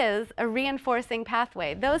this is a reinforcing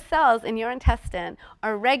pathway. Those cells in your intestine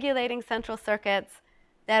are regulating central circuits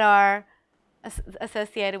that are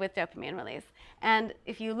associated with dopamine release. And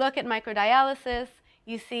if you look at microdialysis,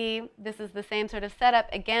 you see this is the same sort of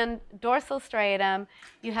setup. Again, dorsal striatum,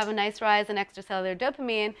 you have a nice rise in extracellular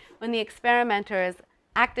dopamine when the experimenters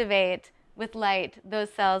activate with light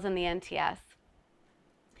those cells in the NTS.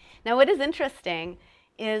 Now, what is interesting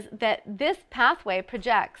is that this pathway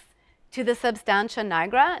projects to the substantia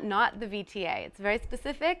nigra, not the VTA. It's very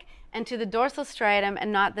specific, and to the dorsal striatum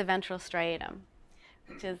and not the ventral striatum,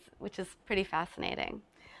 which is pretty fascinating.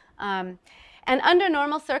 And under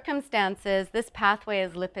normal circumstances, this pathway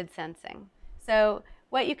is lipid sensing. So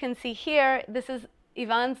what you can see here, this is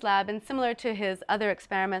Yvonne's lab, and similar to his other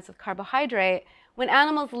experiments with carbohydrate, when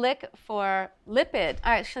animals lick for lipid,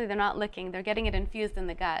 actually they're not licking, they're getting it infused in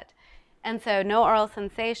the gut. And so no oral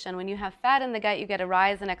sensation. When you have fat in the gut, you get a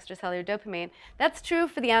rise in extracellular dopamine. That's true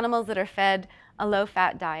for the animals that are fed a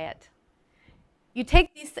low-fat diet. You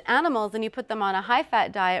take these animals and you put them on a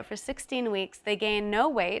high-fat diet for 16 weeks. They gain no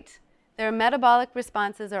weight. Their metabolic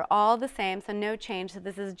responses are all the same, so no change. So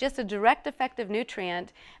this is just a direct effect of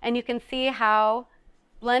nutrient, and you can see how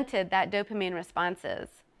blunted that dopamine response is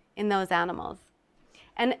in those animals.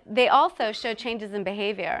 And they also show changes in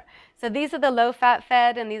behavior. So these are the low-fat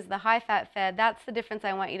fed, and these are the high-fat fed. That's the difference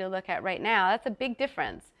I want you to look at right now. That's a big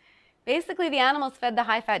difference. Basically, the animals fed the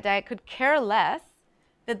high-fat diet could care less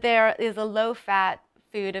that there is a low-fat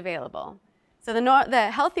food available. So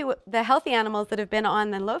the healthy animals that have been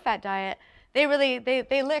on the low-fat diet, they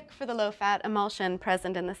lick for the low-fat emulsion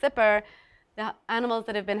present in the sipper. The animals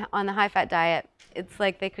that have been on the high-fat diet, it's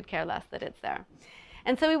like they could care less that it's there.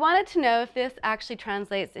 And so we wanted to know if this actually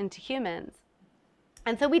translates into humans.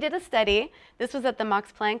 And so we did a study. This was at the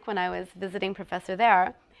Max Planck when I was visiting professor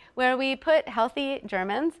there, where we put healthy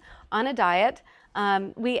Germans on a diet.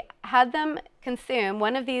 We had them consume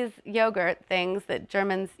one of these yogurt things that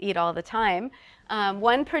Germans eat all the time.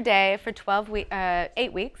 one per day for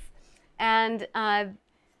 8 weeks. And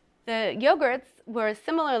the yogurts were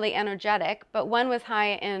similarly energetic, but one was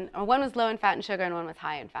low in fat and sugar and one was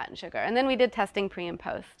high in fat and sugar. And then we did testing pre and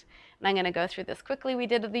post. And I'm going to go through this quickly. We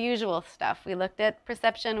did the usual stuff. We looked at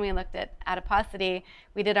perception, we looked at adiposity,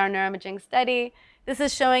 we did our neuroimaging study. This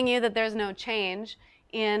is showing you that there's no change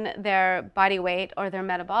in their body weight or their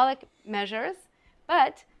metabolic measures.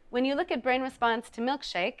 But when you look at brain response to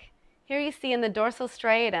milkshake, here you see in the dorsal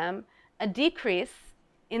striatum a decrease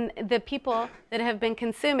in the people that have been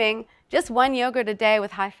consuming just one yogurt a day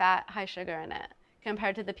with high fat, high sugar in it,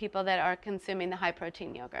 compared to the people that are consuming the high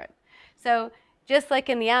protein yogurt. So just like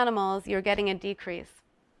in the animals, you're getting a decrease.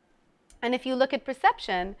 And if you look at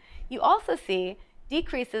perception, you also see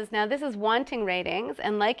decreases. Now this is wanting ratings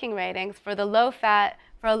and liking ratings for the low fat,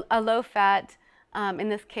 for a low fat, in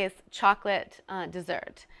this case, chocolate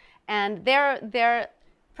dessert. And their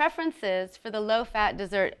preferences for the low fat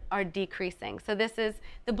dessert are decreasing. So this is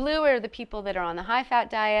the blue are the people that are on the high fat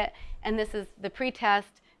diet, and this is the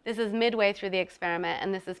pre-test. This is midway through the experiment,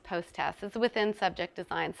 and this is post-test. It's within subject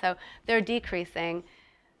design, so they're decreasing.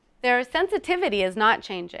 Their sensitivity is not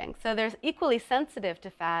changing, so they're equally sensitive to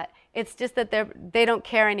fat. It's just that they don't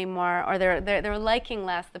care anymore, or they're liking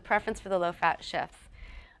less. The preference for the low fat shifts,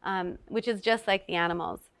 which is just like the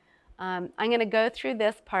animals. I'm going to go through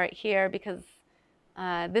this part here because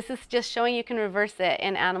this is just showing you can reverse it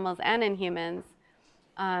in animals and in humans,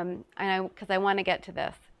 because I want to get to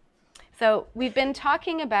this. So we've been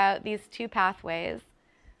talking about these two pathways.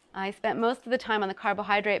 I spent most of the time on the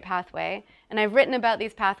carbohydrate pathway, and I've written about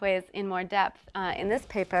these pathways in more depth in this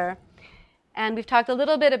paper. And we've talked a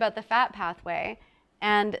little bit about the fat pathway,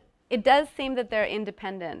 and it does seem that they're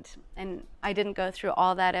independent. And I didn't go through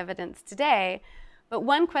all that evidence today, but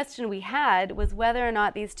one question we had was whether or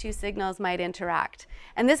not these two signals might interact.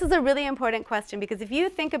 And this is a really important question, because if you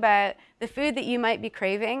think about the food that you might be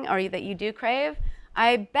craving or that you do crave,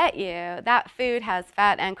 I bet you that food has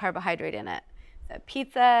fat and carbohydrate in it. So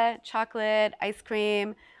pizza, chocolate, ice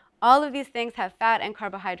cream, all of these things have fat and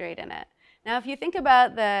carbohydrate in it. Now, if you think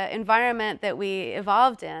about the environment that we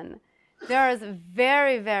evolved in, there is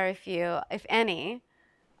very, very few, if any,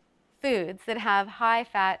 foods that have high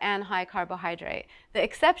fat and high carbohydrate. The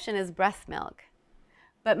exception is breast milk.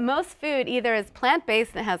 But most food either is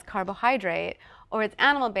plant-based and it has carbohydrate, or it's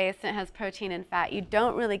animal-based and it has protein and fat. You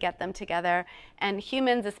don't really get them together. And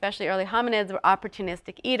humans, especially early hominids, were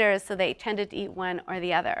opportunistic eaters, so they tended to eat one or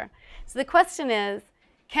the other. So the question is,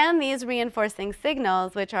 can these reinforcing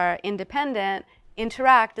signals, which are independent,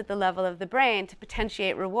 interact at the level of the brain to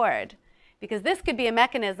potentiate reward? Because this could be a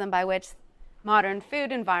mechanism by which modern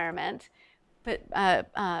food environment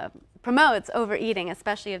promotes overeating,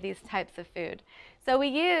 especially of these types of food. So we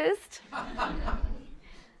used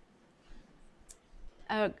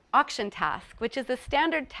an auction task, which is a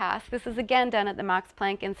standard task. This is again done at the Max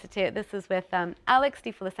Planck Institute. This is with Alex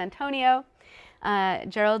DiFelisantonio,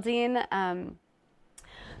 Geraldine,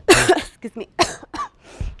 excuse me,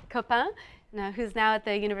 Copin, who's now at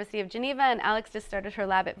the University of Geneva, and Alex just started her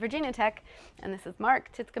lab at Virginia Tech, and this is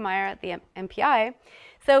Mark Titzkemeyer at the MPI.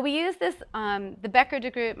 So we use this, the Becker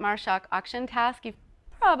de Groot-Marschak auction task. You've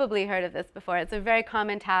probably heard of this before. It's a very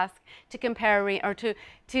common task to compare or to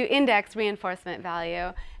index reinforcement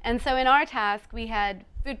value. And so in our task, we had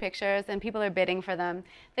food pictures, and people are bidding for them.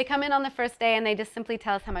 They come in on the first day, and they just simply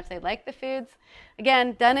tell us how much they like the foods.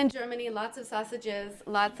 Again, done in Germany, lots of sausages,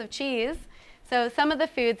 lots of cheese. So some of the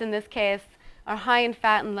foods in this case are high in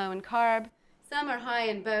fat and low in carb. Some are high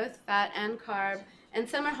in both fat and carb, and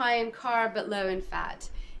some are high in carb but low in fat.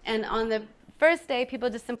 And on the first day, people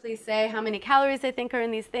just simply say how many calories they think are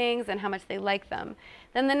in these things and how much they like them.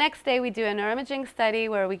 Then the next day, we do a neuroimaging study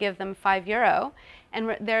where we give them €5,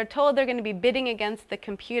 and they're told they're going to be bidding against the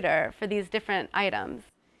computer for these different items.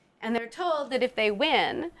 And they're told that if they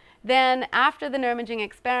win, then after the neuroimaging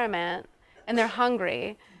experiment, and they're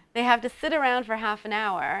hungry, they have to sit around for half an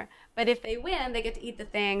hour. But if they win, they get to eat the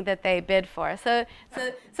thing that they bid for. So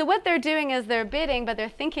what they're doing is they're bidding, but they're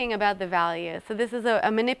thinking about the value. So this is a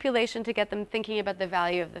manipulation to get them thinking about the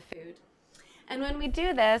value of the food. And when we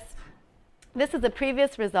do this, this is a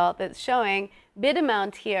previous result that's showing bid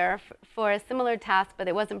amount here for a similar task, but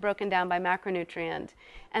it wasn't broken down by macronutrient.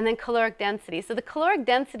 And then caloric density. So the caloric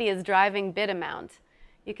density is driving bid amount.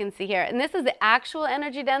 You can see here. And this is the actual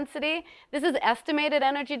energy density. This is estimated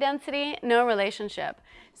energy density, no relationship.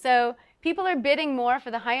 So people are bidding more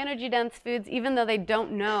for the high energy dense foods even though they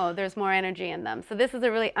don't know there's more energy in them. So this is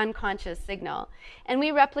a really unconscious signal. And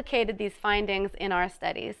we replicated these findings in our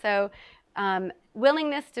study. So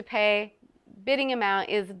willingness to pay bidding amount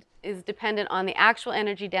is dependent on the actual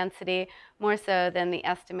energy density more so than the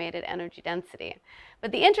estimated energy density.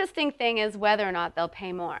 But the interesting thing is whether or not they'll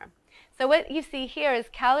pay more. So what you see here is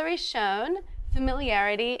calories shown,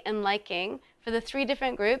 familiarity, and liking for the 3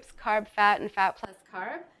 different groups, carb, fat, and fat plus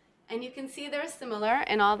carb. And you can see they're similar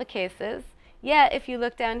in all the cases. Yet, if you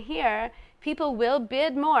look down here, people will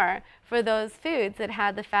bid more for those foods that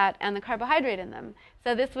had the fat and the carbohydrate in them.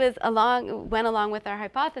 So this went along with our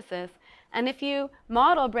hypothesis. And if you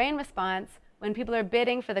model brain response when people are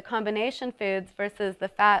bidding for the combination foods versus the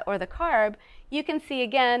fat or the carb, you can see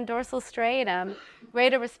again dorsal striatum,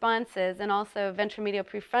 greater responses, and also ventromedial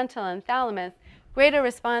prefrontal and thalamus, greater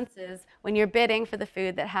responses when you're bidding for the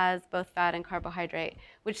food that has both fat and carbohydrate,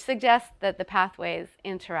 which suggests that the pathways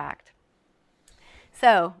interact.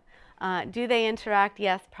 So, do they interact?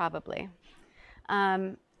 Yes, probably.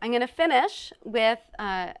 I'm going to finish with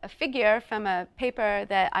a figure from a paper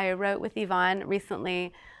that I wrote with Yvonne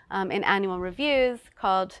recently in annual reviews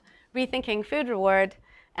called Rethinking Food Reward.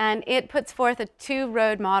 And it puts forth a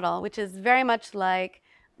 2-road model, which is very much like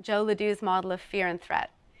Joe Ledoux's model of fear and threat.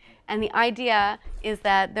 And the idea is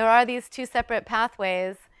that there are these 2 separate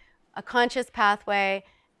pathways, a conscious pathway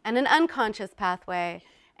and an unconscious pathway.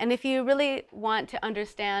 And if you really want to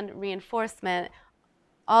understand reinforcement,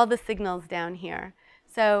 all the signals down here.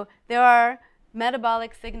 So there are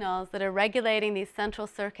metabolic signals that are regulating these central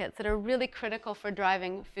circuits that are really critical for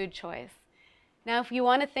driving food choice. Now, if you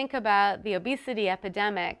want to think about the obesity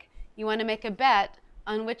epidemic, you want to make a bet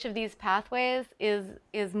on which of these pathways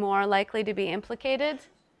is more likely to be implicated.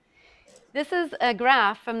 This is a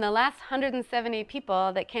graph from the last 170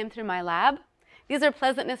 people that came through my lab. These are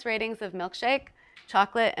pleasantness ratings of milkshake,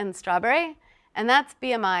 chocolate, and strawberry, and that's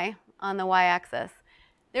BMI on the y-axis.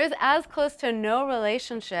 There's as close to no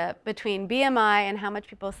relationship between BMI and how much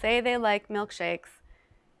people say they like milkshakes,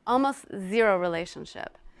 almost 0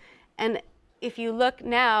 relationship. And if you look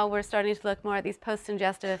now, we're starting to look more at these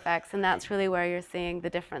post-ingestive effects, and that's really where you're seeing the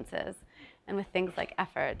differences. And with things like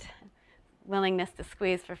effort, willingness to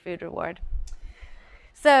squeeze for food reward.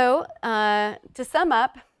 So to sum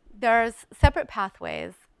up, there's separate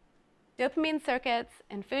pathways. Dopamine circuits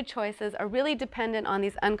and food choices are really dependent on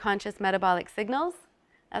these unconscious metabolic signals.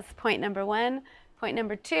 That's point number 1. Point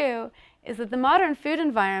number 2 is that the modern food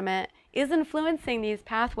environment is influencing these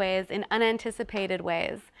pathways in unanticipated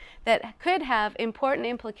ways that could have important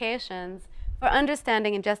implications for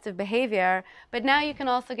understanding ingestive behavior, but now you can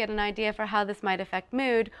also get an idea for how this might affect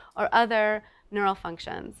mood or other neural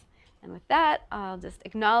functions. And with that, I'll just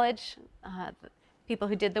acknowledge the people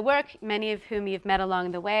who did the work, many of whom you've met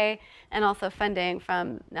along the way, and also funding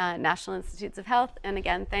from National Institutes of Health. And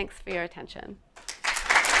again, thanks for your attention.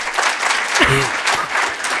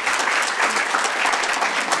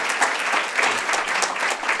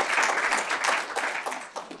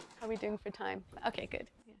 How are we doing for time? Okay, good.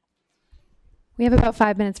 Yeah. We have about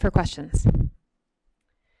 5 minutes for questions. John.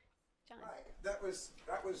 Hi, that was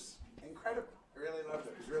incredible. I really loved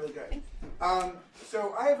it. It was really good.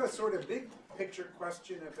 So I have a sort of big picture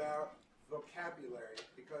question about vocabulary,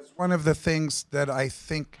 because one of the things that I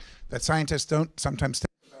think that scientists don't sometimes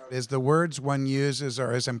think about is the words one uses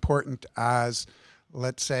are as important as,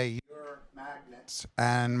 let's say, your magnets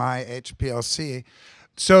and my HPLC.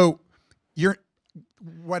 So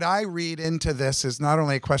what I read into this is not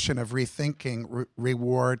only a question of rethinking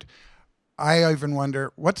reward. I even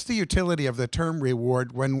wonder, what's the utility of the term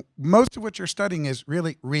reward when most of what you're studying is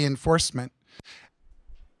really reinforcement?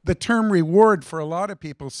 The term reward for a lot of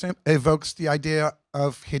people evokes the idea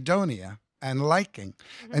of hedonia and liking.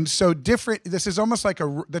 Mm-hmm. And so this is almost like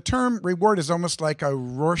the term reward is almost like a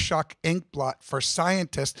Rorschach ink blot for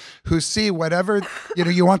scientists who see whatever,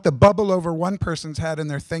 you want the bubble over one person's head and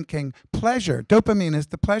they're thinking pleasure. Dopamine is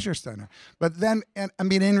the pleasure center. But then,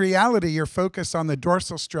 in reality, you're focused on the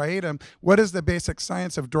dorsal striatum. What does the basic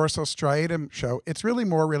science of dorsal striatum show? It's really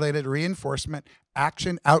more related to reinforcement,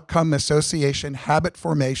 action, outcome, association, habit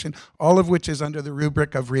formation, all of which is under the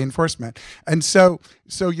rubric of reinforcement. And so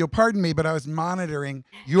you'll pardon me, but I was monitoring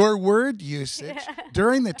your word usage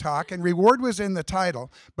during the talk, and reward was in the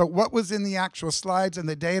title, but what was in the actual slides and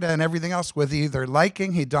the data and everything else was either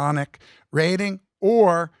liking, hedonic rating,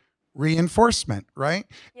 or reinforcement, right?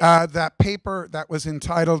 Yeah. That paper that was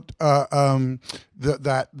entitled the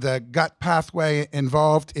gut pathway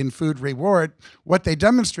involved in food reward, what they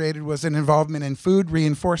demonstrated was an involvement in food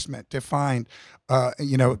reinforcement defined,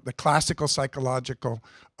 the classical psychological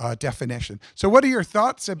definition. So what are your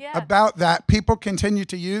thoughts about that? People continue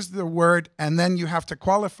to use the word and then you have to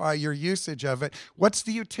qualify your usage of it. What's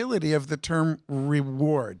the utility of the term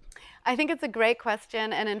reward? I think it's a great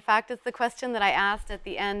question, and in fact, it's the question that I asked at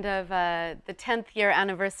the end of the 10th year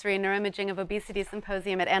anniversary Neuroimaging of Obesity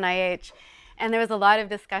Symposium at NIH, and there was a lot of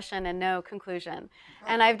discussion and no conclusion.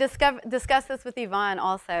 And I've discussed this with Yvonne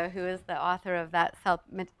also, who is the author of that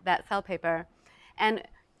cell paper, and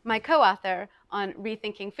my co-author on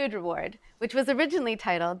Rethinking Food Reward, which was originally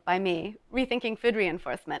titled by me, Rethinking Food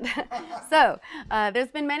Reinforcement. So there's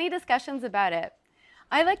been many discussions about it.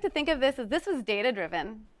 I like to think of this was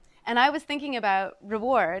data-driven. And I was thinking about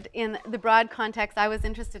reward in the broad context. I was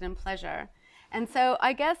interested in pleasure. And so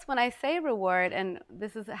I guess when I say reward, and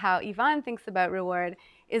this is how Yvonne thinks about reward,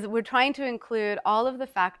 is we're trying to include all of the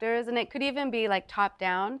factors, and it could even be like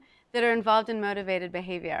top-down, that are involved in motivated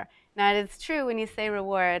behavior. Now, it's true when you say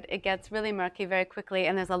reward, it gets really murky very quickly,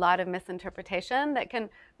 and there's a lot of misinterpretation that can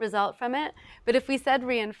result from it. But if we said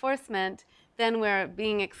reinforcement, then we're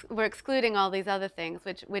excluding all these other things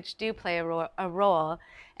which do play a role.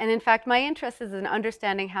 And in fact, my interest is in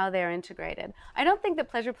understanding how they are integrated. I don't think that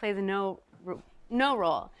pleasure plays no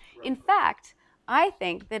role. In fact, I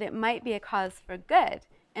think that it might be a cause for good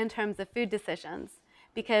in terms of food decisions,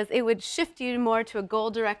 because it would shift you more to a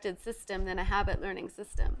goal-directed system than a habit-learning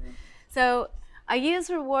system. So I use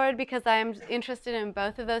reward because I'm interested in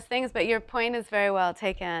both of those things, but your point is very well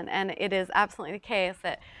taken, and it is absolutely the case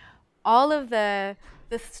that all of the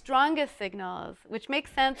strongest signals, which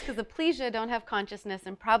makes sense because aplesia don't have consciousness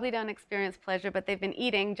and probably don't experience pleasure, but they've been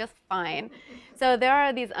eating just fine. So there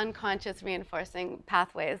are these unconscious reinforcing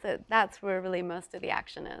pathways. That's where really most of the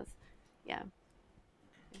action is. Yeah.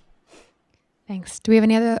 Thanks. Do we have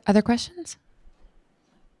any other questions?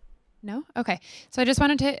 No? Okay. So I just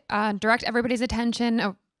wanted to direct everybody's attention.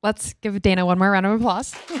 Oh, let's give Dana one more round of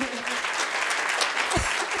applause.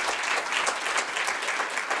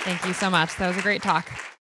 Thank you so much. That was a great talk.